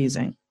very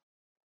confusing.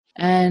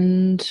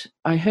 And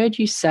I heard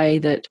you say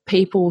that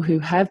people who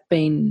have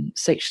been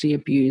sexually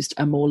abused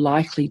are more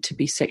likely to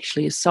be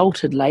sexually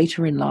assaulted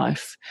later in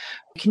life.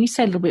 Can you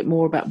say a little bit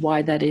more about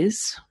why that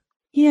is?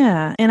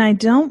 Yeah, and I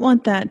don't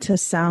want that to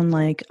sound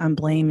like I'm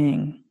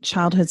blaming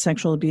childhood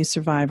sexual abuse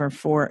survivor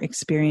for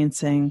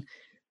experiencing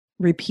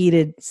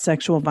repeated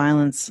sexual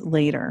violence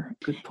later.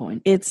 Good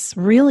point. It's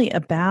really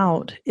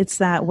it's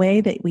that way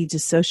that we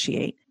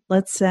dissociate.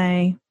 Let's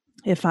say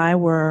if I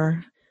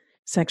were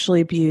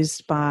sexually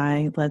abused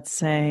by, let's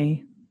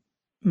say,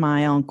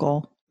 my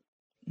uncle.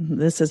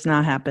 This has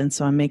not happened,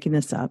 so I'm making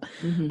this up.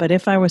 Mm-hmm. But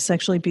if I was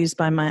sexually abused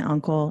by my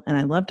uncle and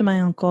I loved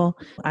my uncle,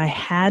 I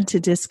had to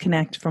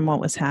disconnect from what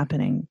was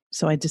happening.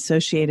 So I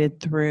dissociated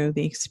through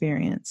the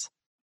experience.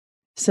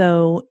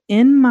 So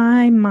in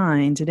my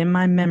mind and in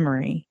my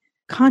memory,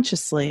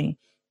 consciously,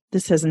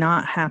 this has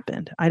not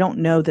happened. I don't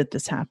know that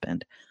this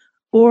happened.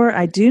 Or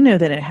I do know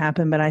that it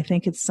happened, but I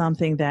think it's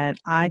something that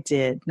I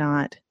did,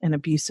 not an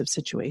abusive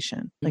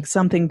situation, like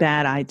something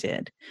bad I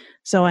did.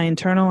 So I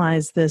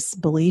internalized this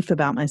belief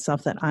about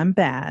myself that I'm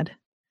bad,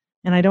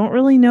 and I don't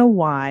really know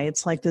why.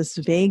 It's like this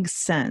vague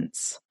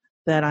sense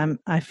that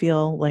I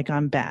feel like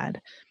I'm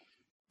bad.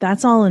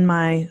 That's all in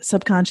my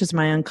subconscious,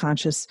 my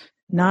unconscious,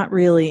 not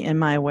really in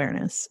my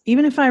awareness,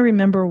 even if I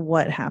remember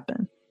what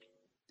happened.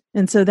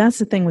 And so that's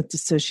the thing with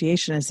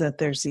dissociation, is that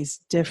there's these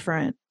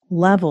different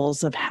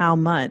levels of how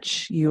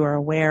much you are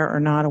aware or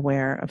not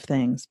aware of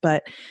things.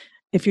 But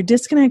if you're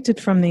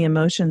disconnected from the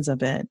emotions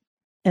of it,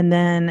 and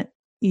then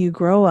you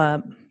grow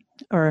up,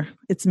 or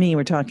it's me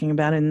we're talking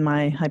about in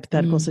my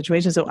hypothetical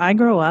situation. So I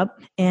grow up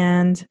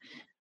and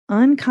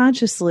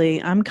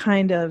unconsciously I'm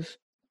kind of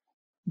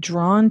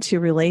drawn to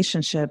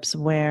relationships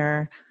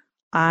where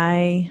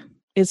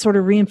it sort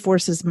of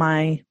reinforces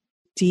my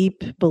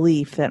deep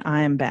belief that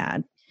I am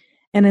bad.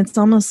 And it's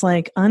almost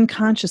like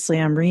unconsciously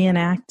I'm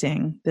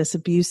reenacting this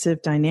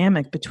abusive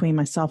dynamic between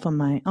myself and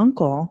my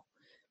uncle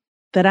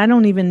that I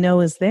don't even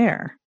know is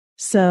there.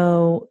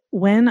 So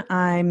when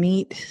I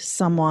meet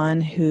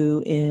someone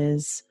who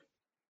is,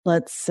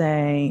 let's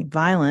say,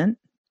 violent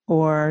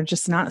or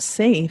just not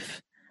safe,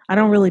 I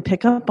don't really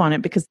pick up on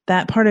it because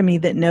that part of me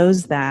that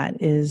knows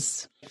that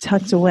is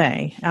tucked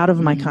away out of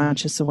my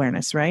conscious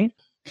awareness, right?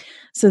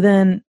 So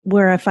then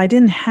where if I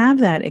didn't have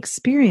that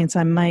experience,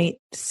 I might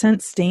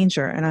sense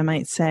danger and I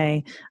might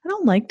say, I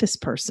don't like this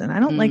person. I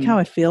don't like how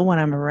I feel when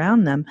I'm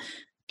around them.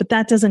 But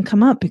that doesn't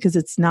come up because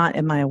it's not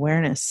in my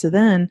awareness. So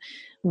then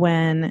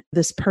when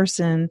this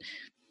person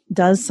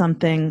does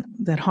something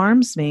that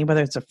harms me,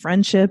 whether it's a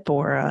friendship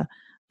or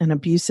an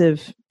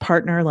abusive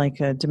partner, like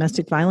a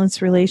domestic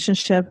violence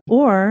relationship,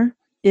 or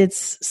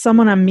it's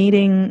someone I'm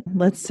meeting,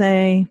 let's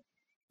say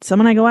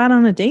someone I go out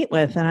on a date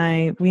with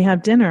and we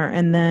have dinner,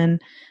 and then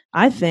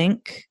I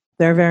think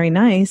they're very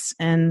nice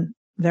and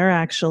they're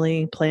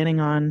actually planning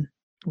on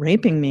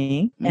raping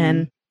me.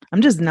 And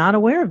I'm just not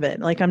aware of it.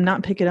 Like I'm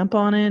not picking up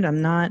on it.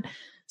 I'm not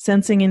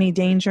sensing any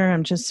danger.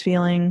 I'm just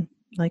feeling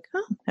like,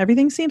 oh,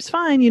 everything seems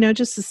fine.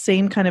 Just the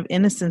same kind of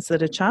innocence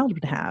that a child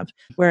would have,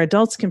 where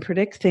adults can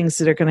predict things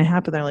that are going to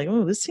happen. They're like,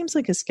 oh, this seems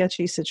like a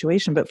sketchy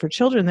situation. But for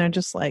children, they're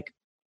just like,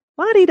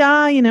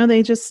 la-di-da,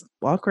 they just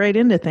walk right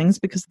into things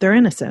because they're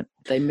innocent.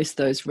 They miss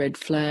those red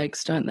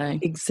flags, don't they?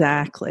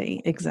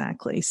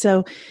 Exactly.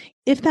 So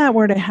if that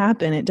were to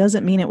happen, it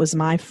doesn't mean it was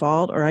my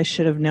fault or I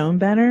should have known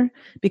better,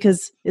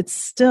 because it's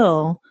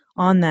still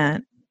on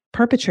that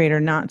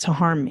perpetrator not to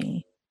harm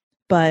me.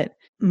 But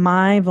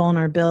my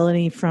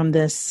vulnerability from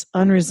this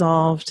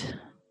unresolved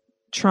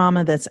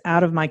trauma that's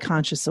out of my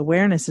conscious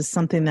awareness is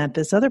something that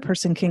this other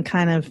person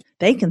can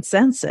they can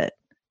sense it.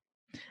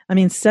 I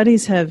mean,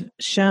 studies have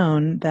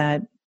shown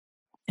that.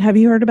 Have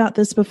you heard about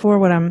this before,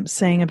 what I'm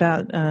saying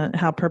about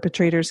how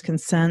perpetrators can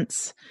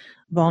sense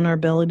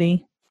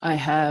vulnerability? I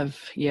have,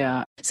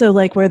 yeah. So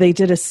like where they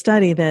did a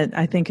study that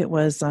I think it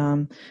was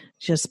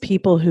just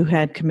people who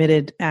had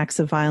committed acts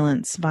of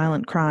violence,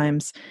 violent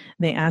crimes.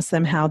 They asked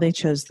them how they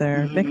chose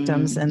their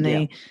victims. And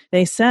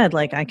they said,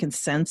 like, I can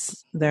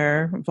sense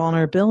their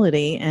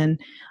vulnerability and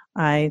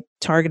I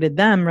targeted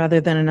them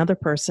rather than another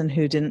person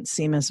who didn't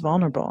seem as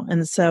vulnerable.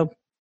 And so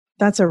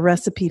that's a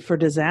recipe for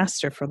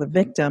disaster for the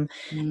victim.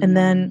 And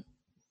then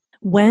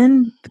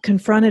when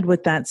confronted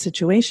with that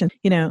situation,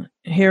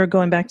 here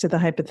going back to the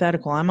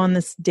hypothetical, I'm on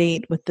this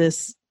date with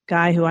this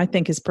guy who I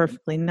think is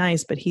perfectly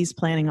nice, but he's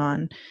planning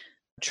on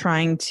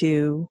trying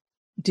to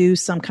do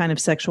some kind of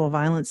sexual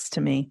violence to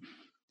me.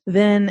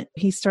 Then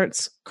he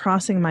starts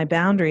crossing my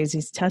boundaries.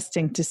 He's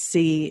testing to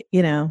see,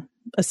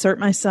 assert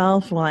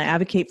myself. Will I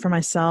advocate for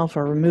myself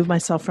or remove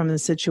myself from the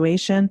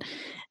situation?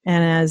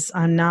 And as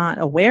I'm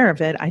not aware of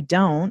it, I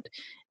don't.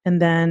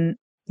 And then,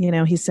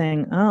 he's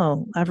saying,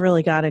 oh, I've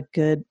really got a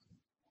good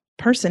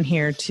person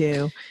here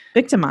to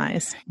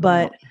victimize.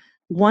 But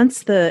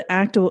once the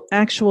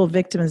actual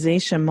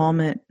victimization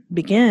moment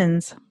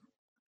begins,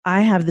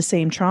 I have the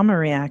same trauma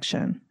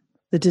reaction,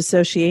 the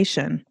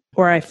dissociation,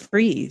 or I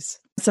freeze.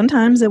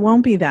 Sometimes it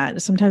won't be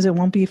that. Sometimes it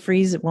won't be a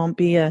freeze. It won't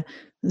be a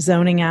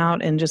zoning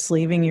out and just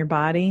leaving your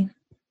body.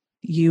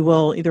 You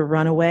will either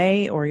run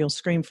away or you'll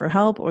scream for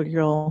help or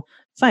you'll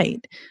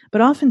fight.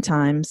 But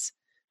oftentimes,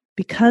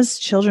 because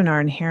children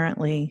are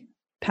inherently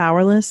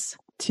powerless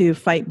to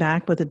fight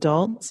back with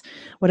adults,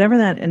 whatever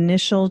that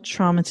initial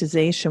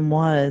traumatization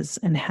was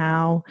and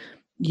how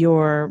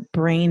your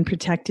brain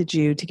protected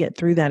you to get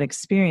through that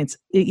experience,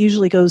 it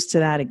usually goes to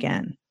that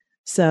again.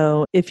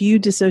 So if you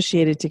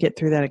dissociated to get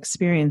through that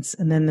experience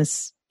and then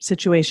this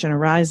situation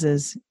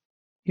arises,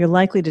 you're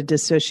likely to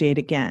dissociate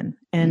again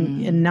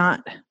and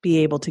not be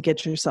able to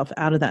get yourself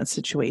out of that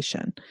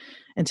situation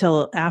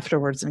until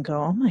afterwards and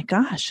go, oh my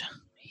gosh,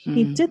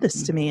 he did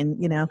this to me.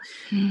 And,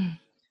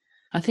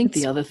 I think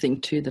the other thing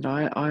too that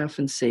I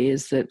often see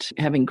is that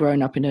having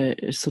grown up in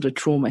a sort of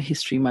trauma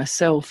history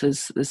myself,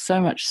 there's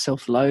so much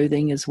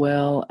self-loathing as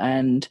well.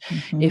 And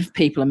if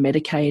people are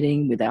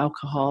medicating with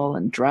alcohol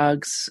and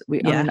drugs,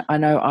 I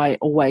know I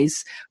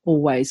always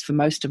for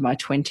most of my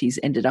 20s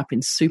ended up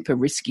in super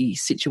risky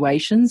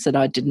situations that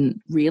I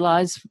didn't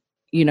realize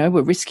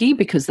were risky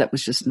because that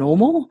was just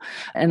normal.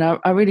 And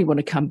I really want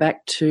to come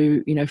back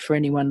to, for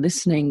anyone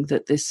listening,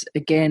 that this,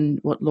 again,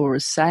 what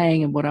Laura's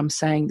saying and what I'm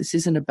saying, this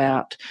isn't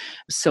about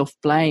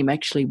self-blame.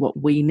 Actually, what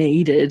we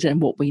needed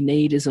and what we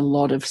need is a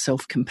lot of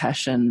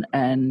self-compassion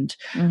and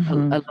a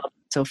lot of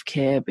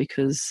self-care,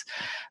 because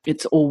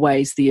it's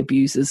always the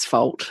abuser's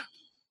fault.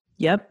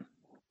 Yep.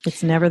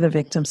 It's never the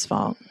victim's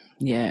fault.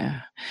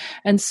 Yeah.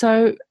 And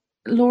so,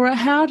 Laura,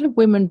 how do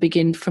women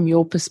begin, from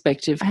your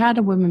perspective, how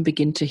do women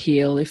begin to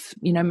heal if,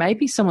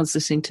 maybe someone's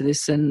listening to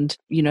this and,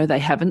 they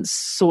haven't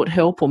sought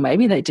help, or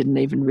maybe they didn't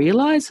even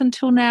realize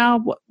until now?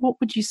 What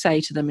would you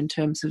say to them in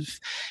terms of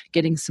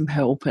getting some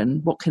help,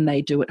 and what can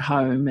they do at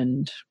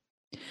home?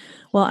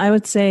 Well, I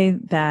would say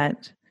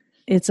that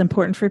it's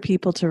important for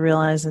people to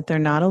realize that they're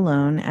not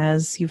alone.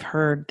 As you've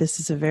heard, this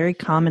is a very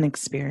common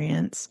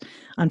experience,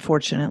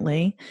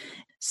 unfortunately.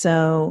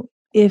 So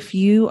if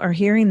you are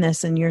hearing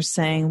this and you're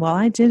saying, well,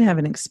 I did have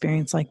an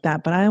experience like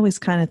that, but I always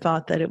kind of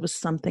thought that it was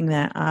something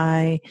that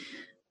I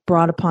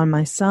brought upon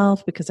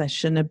myself because I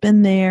shouldn't have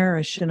been there, or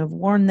I shouldn't have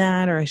worn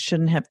that, or I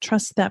shouldn't have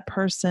trusted that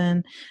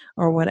person,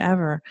 or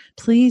whatever,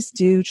 please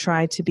do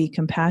try to be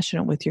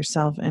compassionate with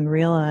yourself and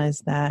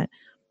realize that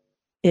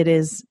it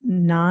is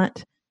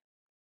not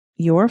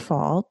your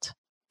fault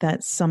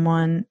that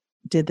someone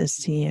did this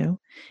to you.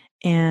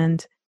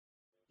 And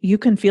you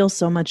can feel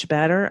so much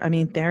better. I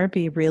mean,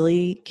 therapy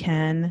really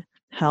can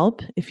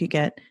help if you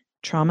get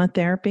trauma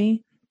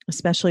therapy,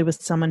 especially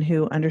with someone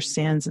who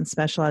understands and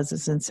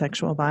specializes in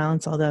sexual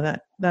violence, although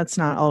that's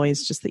not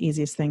always just the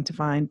easiest thing to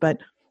find. But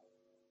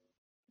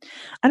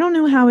I don't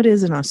know how it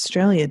is in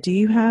Australia. Do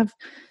you have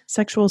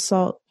sexual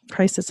assault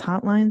crisis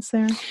hotlines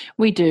there?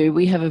 We do.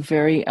 We have a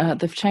very,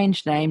 they've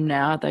changed name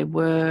now. They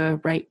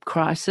were Rape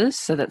Crisis.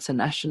 So that's a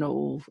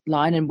national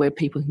line, and where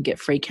people can get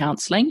free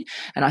counselling.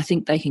 And I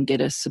think they can get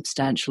a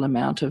substantial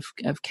amount of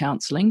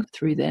counselling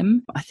through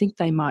them. I think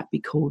they might be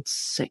called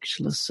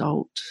Sexual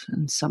Assault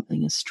and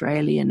something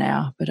Australia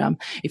now. But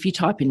if you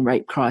type in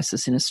Rape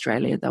Crisis in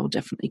Australia, they'll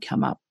definitely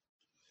come up.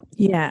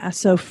 Yeah,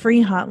 so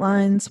free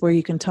hotlines where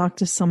you can talk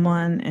to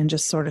someone and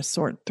just sort of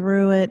sort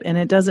through it. And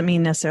it doesn't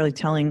mean necessarily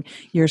telling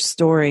your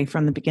story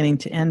from the beginning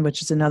to end,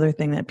 which is another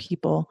thing that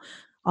people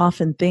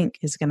often think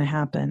is going to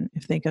happen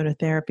if they go to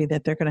therapy,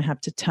 that they're going to have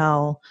to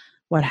tell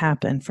what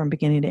happened from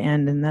beginning to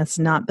end. And that's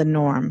not the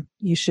norm.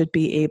 You should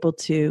be able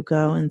to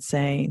go and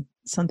say,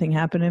 something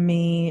happened to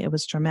me, it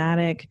was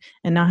traumatic,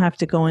 and not have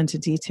to go into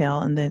detail.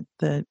 And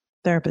the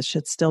therapist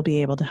should still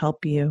be able to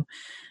help you.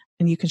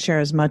 And you can share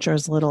as much or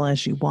as little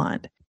as you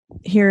want.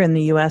 Here in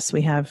the U.S.,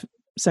 we have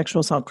sexual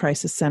assault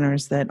crisis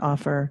centers that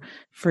offer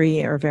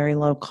free or very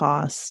low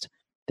cost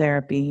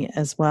therapy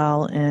as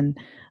well. And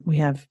we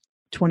have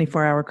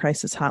 24-hour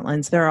crisis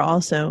hotlines. There are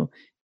also,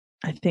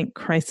 I think,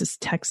 crisis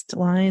text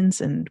lines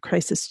and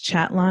crisis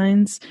chat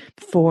lines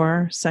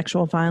for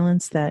sexual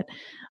violence that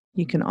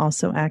you can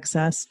also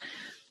access.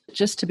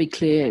 Just to be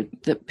clear,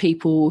 that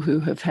people who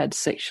have had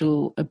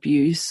sexual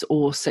abuse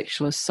or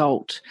sexual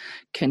assault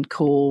can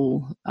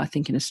call, I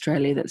think in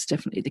Australia that's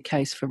definitely the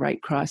case for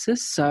Rape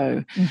Crisis.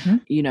 So,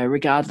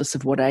 regardless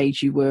of what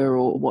age you were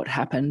or what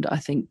happened, I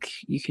think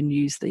you can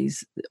use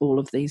all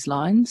of these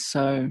lines.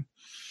 So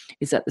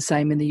is that the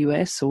same in the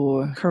US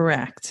or?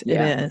 Correct.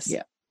 Yeah, it is.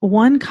 Yeah.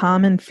 One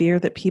common fear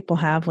that people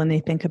have when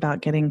they think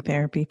about getting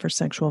therapy for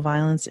sexual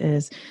violence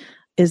is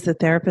the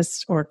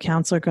therapist or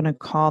counselor going to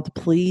call the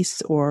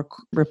police or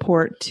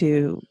report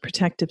to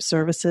protective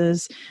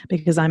services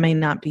because I may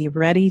not be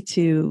ready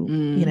to,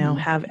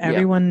 have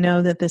everyone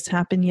know that this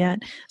happened yet.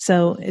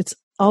 So it's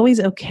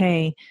always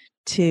okay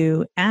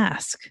to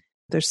ask.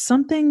 There's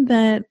something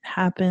that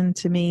happened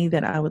to me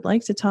that I would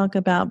like to talk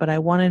about, but I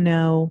want to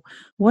know,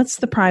 what's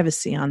the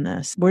privacy on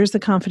this? Where's the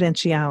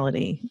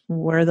confidentiality?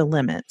 Where are the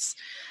limits?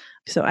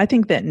 So I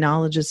think that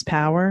knowledge is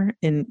power,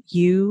 and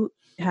you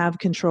have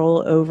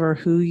control over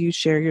who you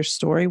share your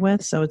story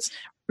with. So it's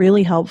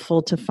really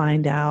helpful to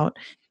find out.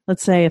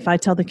 Let's say if I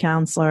tell the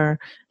counselor,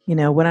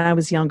 when I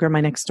was younger,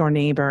 my next door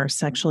neighbor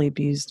sexually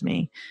abused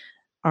me.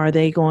 Are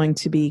they going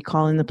to be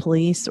calling the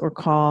police or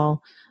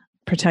call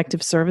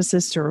protective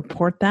services to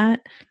report that?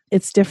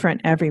 It's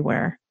different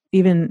everywhere.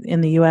 even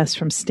in the US,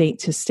 from state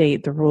to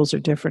state, the rules are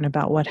different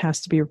about what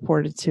has to be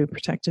reported to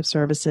protective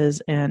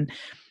services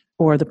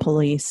or the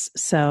police.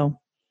 So,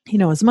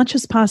 as much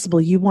as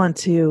possible, you want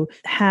to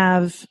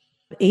have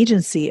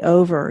agency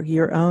over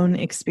your own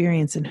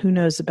experience and who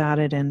knows about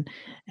it and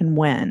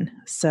when.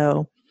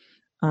 So,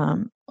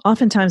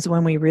 oftentimes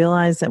when we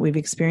realize that we've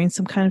experienced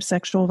some kind of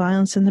sexual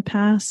violence in the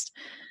past,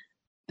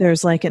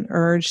 there's like an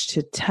urge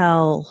to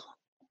tell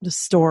the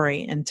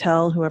story and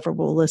tell whoever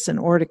will listen,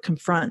 or to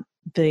confront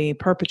the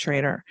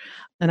perpetrator.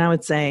 And I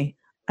would say,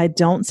 I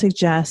don't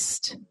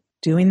suggest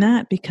doing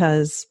that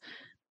because,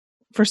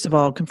 first of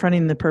all,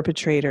 confronting the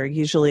perpetrator,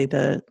 usually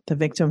the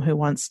victim who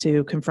wants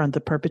to confront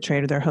the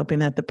perpetrator, they're hoping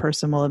that the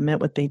person will admit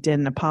what they did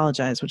and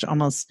apologize, which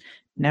almost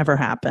never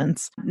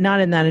happens. Not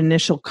in that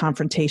initial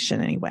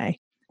confrontation anyway.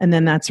 And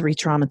then that's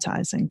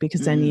re-traumatizing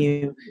because then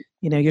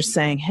you're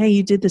saying, hey,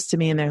 you did this to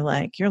me. And they're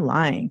like, you're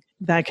lying.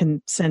 That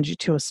can send you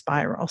to a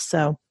spiral.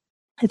 So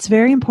it's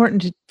very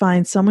important to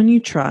find someone you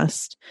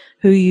trust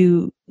who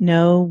you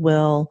know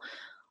will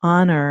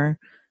honor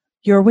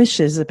your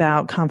wishes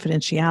about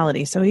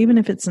confidentiality. So even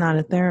if it's not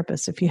a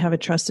therapist, if you have a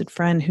trusted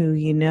friend who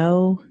you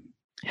know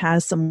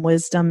has some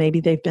wisdom, maybe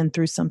they've been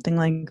through something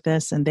like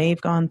this and they've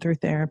gone through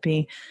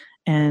therapy,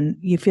 and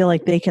you feel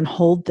like they can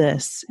hold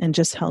this and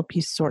just help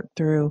you sort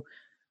through,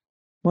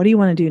 what do you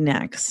want to do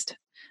next?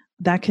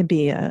 That could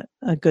be a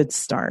good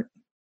start.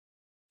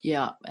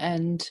 Yeah.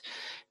 And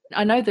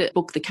I know the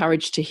book, The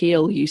Courage to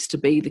Heal, used to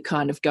be the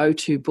kind of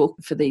go-to book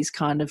for these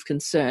kind of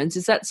concerns.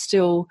 Is that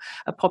still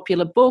a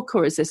popular book,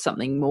 or is there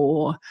something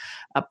more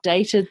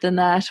updated than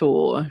that?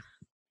 Or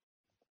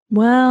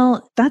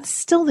Well, that's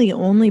still the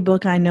only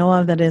book I know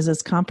of that is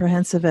as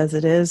comprehensive as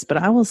it is. But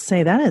I will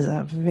say that is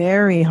a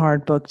very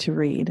hard book to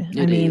read.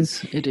 It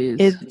is.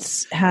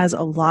 It has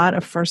a lot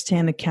of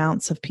firsthand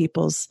accounts of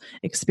people's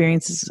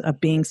experiences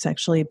of being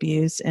sexually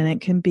abused. And it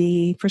can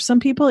be, for some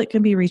people, it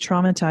can be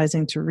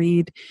re-traumatizing to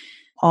read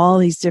all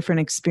these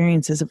different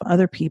experiences of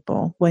other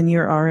people when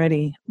you're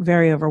already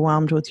very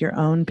overwhelmed with your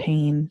own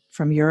pain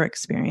from your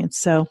experience.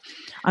 So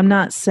I'm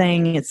not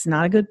saying it's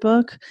not a good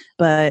book,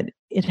 but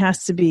it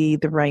has to be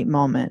the right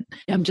moment.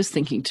 I'm just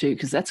thinking too,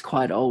 because that's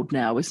quite old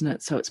now, isn't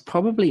it? So it's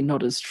probably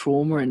not as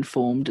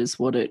trauma-informed as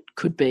what it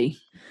could be.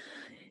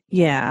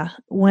 Yeah.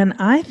 When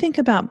I think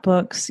about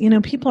books,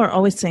 people are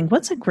always saying,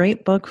 what's a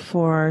great book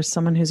for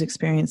someone who's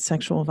experienced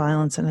sexual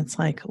violence? And it's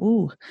like,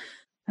 ooh,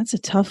 that's a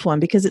tough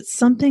one, because it's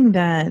something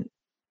that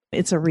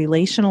it's a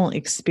relational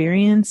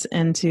experience,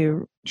 and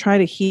to try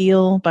to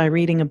heal by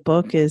reading a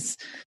book is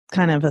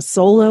kind of a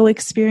solo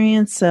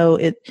experience. So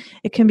it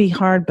can be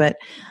hard, but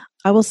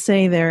I will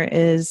say there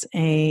is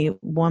a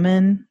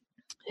woman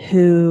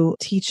who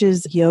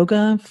teaches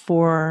yoga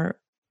for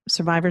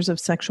survivors of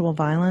sexual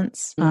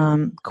violence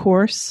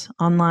course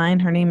online.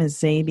 Her name is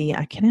Zabi.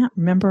 I cannot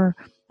remember.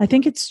 I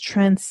think it's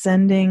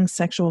Transcending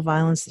Sexual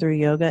Violence Through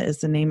Yoga is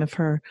the name of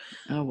her,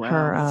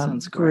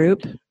 Sounds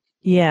group. Great.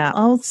 Yeah,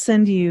 I'll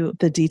send you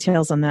the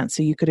details on that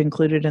so you could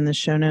include it in the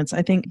show notes.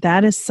 I think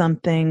that is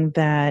something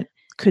that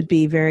could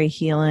be very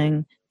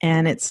healing,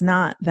 and it's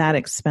not that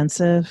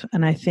expensive.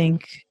 And I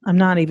think, I'm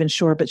not even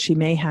sure, but she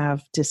may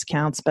have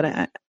discounts,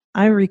 but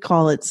I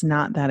recall it's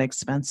not that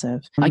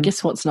expensive. I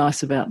guess what's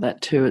nice about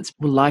that too, it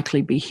will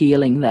likely be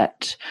healing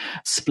that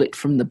split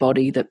from the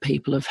body that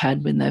people have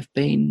had when they've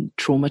been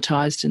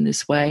traumatized in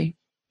this way.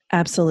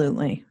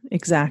 Absolutely.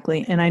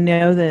 Exactly. And I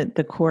know that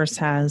the course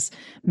has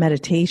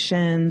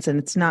meditations, and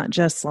it's not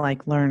just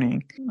like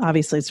learning.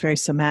 Obviously, it's very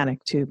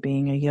somatic too,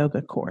 being a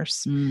yoga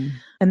course. And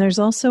there's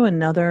also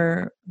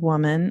another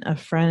woman, a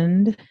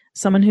friend,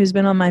 someone who's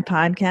been on my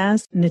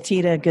podcast,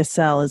 Natita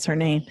Gassel is her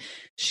name.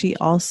 She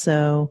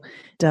also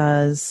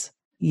does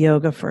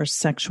yoga for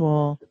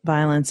sexual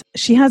violence.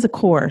 She has a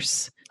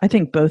course. I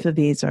think both of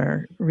these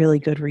are really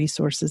good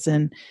resources.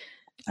 And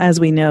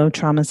as we know,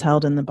 trauma is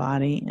held in the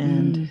body,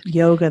 and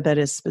yoga that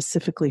is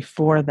specifically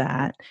for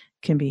that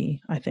can be,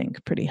 I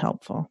think, pretty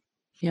helpful.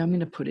 Yeah, I'm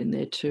going to put in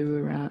there too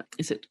around,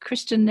 is it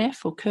Kristen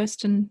Neff or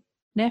Kirsten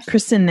Neff?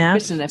 Kristen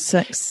Neff.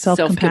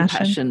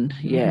 Self-compassion.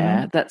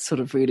 Yeah, that's sort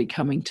of really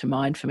coming to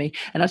mind for me.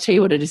 And I'll tell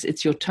you what it is,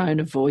 it's your tone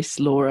of voice,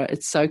 Laura.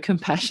 It's so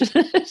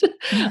compassionate.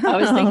 I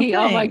was thinking,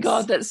 oh my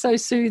God, that's so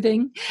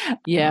soothing.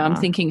 Yeah, I'm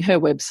thinking her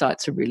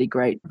website's a really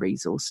great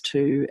resource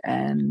too.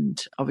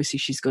 And obviously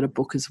she's got a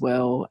book as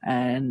well.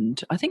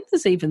 And I think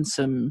there's even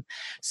some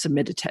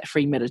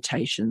free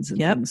meditations and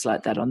things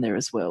like that on there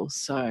as well.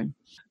 So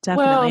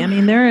definitely. I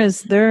mean,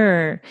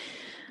 there are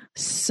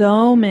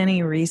so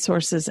many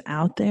resources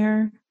out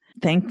there,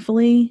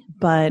 thankfully,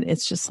 but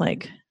it's just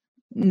like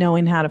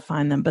knowing how to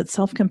find them. But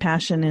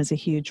self-compassion is a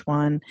huge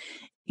one.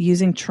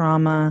 Using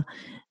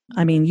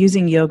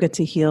yoga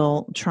to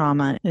heal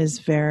trauma is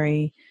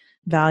very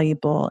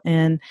valuable.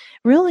 And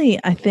really,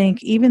 I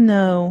think even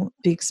though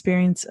the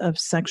experience of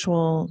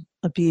sexual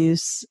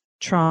abuse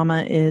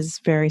trauma is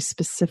very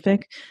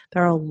specific,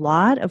 there are a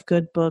lot of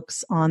good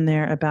books on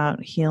there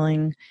about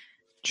healing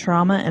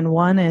trauma. And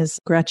one is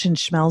Gretchen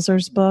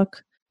Schmelzer's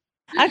book.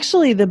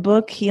 Actually, the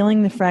book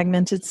Healing the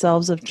Fragmented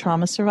Selves of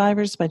Trauma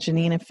Survivors by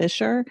Janina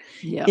Fisher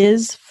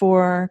is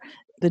for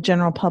the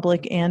general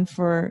public and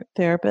for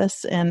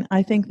therapists. And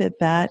I think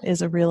that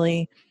is a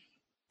really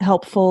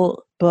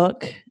helpful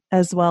book,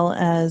 as well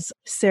as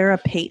Sarah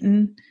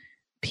Peyton,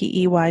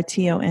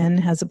 Peyton,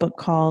 has a book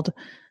called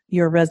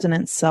Your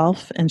Resonant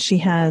Self. And she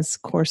has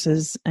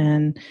courses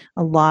and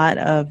a lot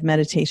of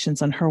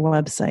meditations on her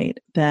website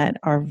that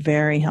are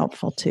very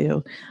helpful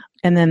too.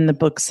 And then the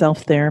book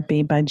Self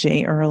Therapy by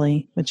Jay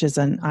Early, which is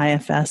an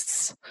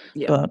IFS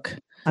book,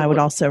 I would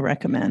also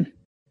recommend.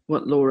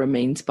 What Laura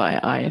means by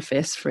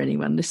IFS, for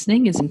anyone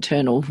listening, is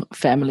internal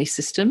family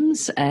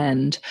systems,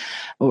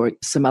 or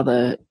some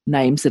other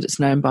names that it's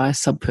known by,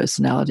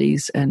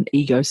 subpersonalities and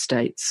ego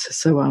states.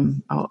 So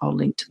I'll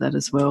link to that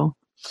as well.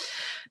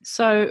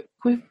 So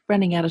we're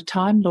running out of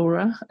time,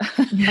 Laura,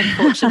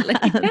 unfortunately.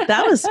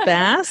 That was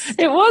fast.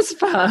 It was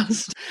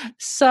fast.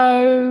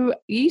 So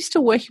you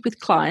still working with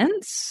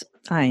clients?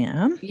 I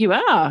am. You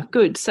are.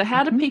 Good. So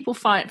how do people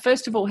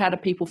first of all, how do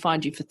people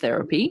find you for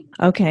therapy?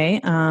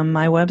 Okay.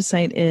 My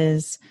website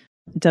is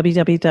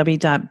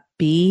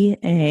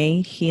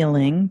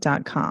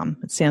www.bahealing.com.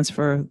 It stands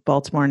for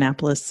Baltimore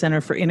Annapolis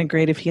Center for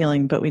Integrative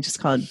Healing, but we just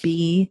call it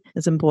B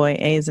as in boy,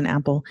 A as in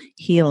apple,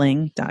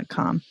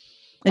 healing.com.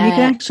 And you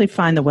can actually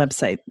find the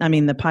website,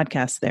 the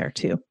podcast there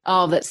too.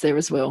 Oh, that's there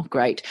as well.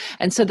 Great.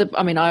 And so,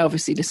 I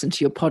obviously listen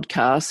to your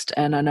podcast,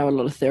 and I know a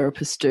lot of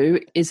therapists do.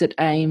 Is it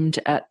aimed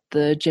at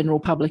the general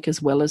public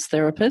as well as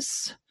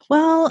therapists?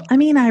 Well,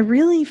 I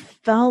really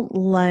felt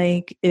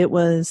like it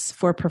was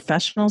for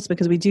professionals,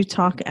 because we do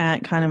talk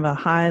at kind of a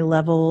high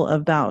level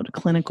about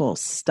clinical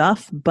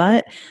stuff,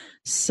 but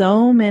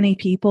so many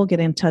people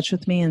get in touch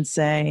with me and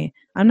say,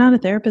 I'm not a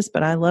therapist,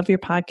 but I love your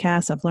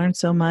podcast. I've learned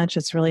so much.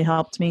 It's really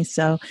helped me.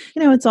 So,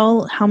 it's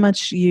all how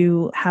much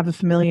you have a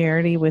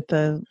familiarity with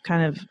the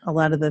kind of a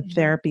lot of the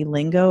therapy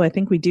lingo. I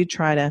think we do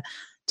try to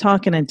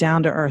talk in a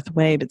down-to-earth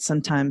way, but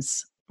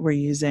sometimes we're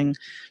using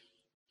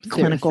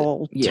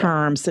clinical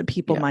terms that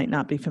people might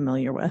not be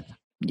familiar with.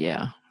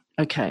 Yeah.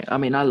 Okay. I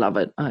love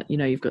it.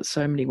 You've got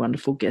so many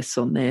wonderful guests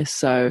on there.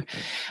 So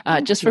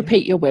just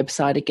repeat your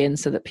website again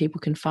so that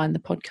people can find the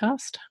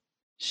podcast.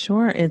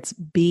 Sure. It's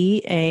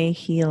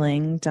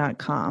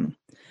bahealing.com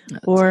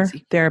or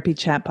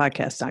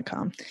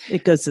therapychatpodcast.com.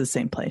 It goes to the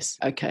same place.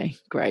 Okay,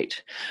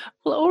 great.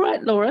 Well, all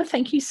right, Laura,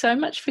 thank you so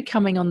much for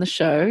coming on the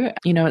show.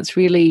 It's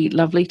really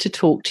lovely to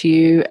talk to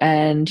you,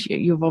 and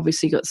you've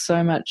obviously got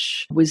so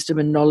much wisdom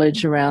and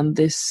knowledge around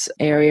this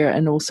area,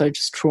 and also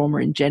just trauma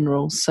in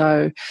general.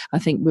 So I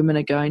think women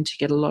are going to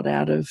get a lot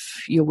out of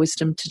your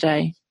wisdom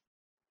today.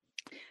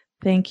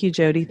 Thank you,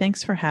 Jody.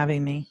 Thanks for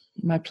having me.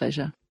 My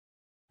pleasure.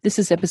 This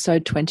is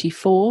episode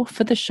 24.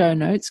 For the show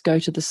notes, go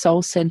to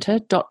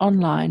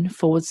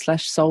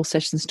thesoulcenter.online/Soul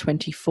Sessions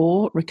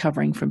 24,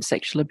 recovering from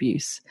sexual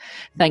abuse.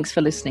 Thanks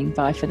for listening.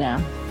 Bye for now.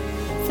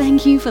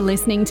 Thank you for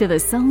listening to the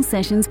Soul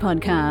Sessions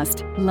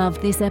podcast.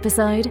 Loved this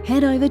episode?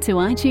 Head over to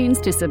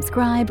iTunes to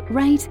subscribe,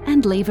 rate,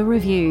 and leave a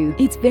review.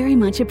 It's very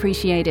much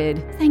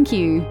appreciated. Thank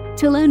you.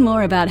 To learn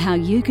more about how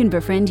you can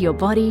befriend your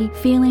body,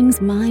 feelings,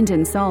 mind,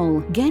 and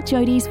soul, get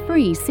Jody's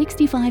free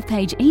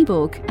 65-page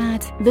ebook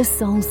at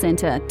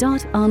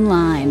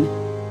thesoulcenter.online.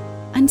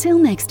 Until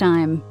next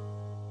time.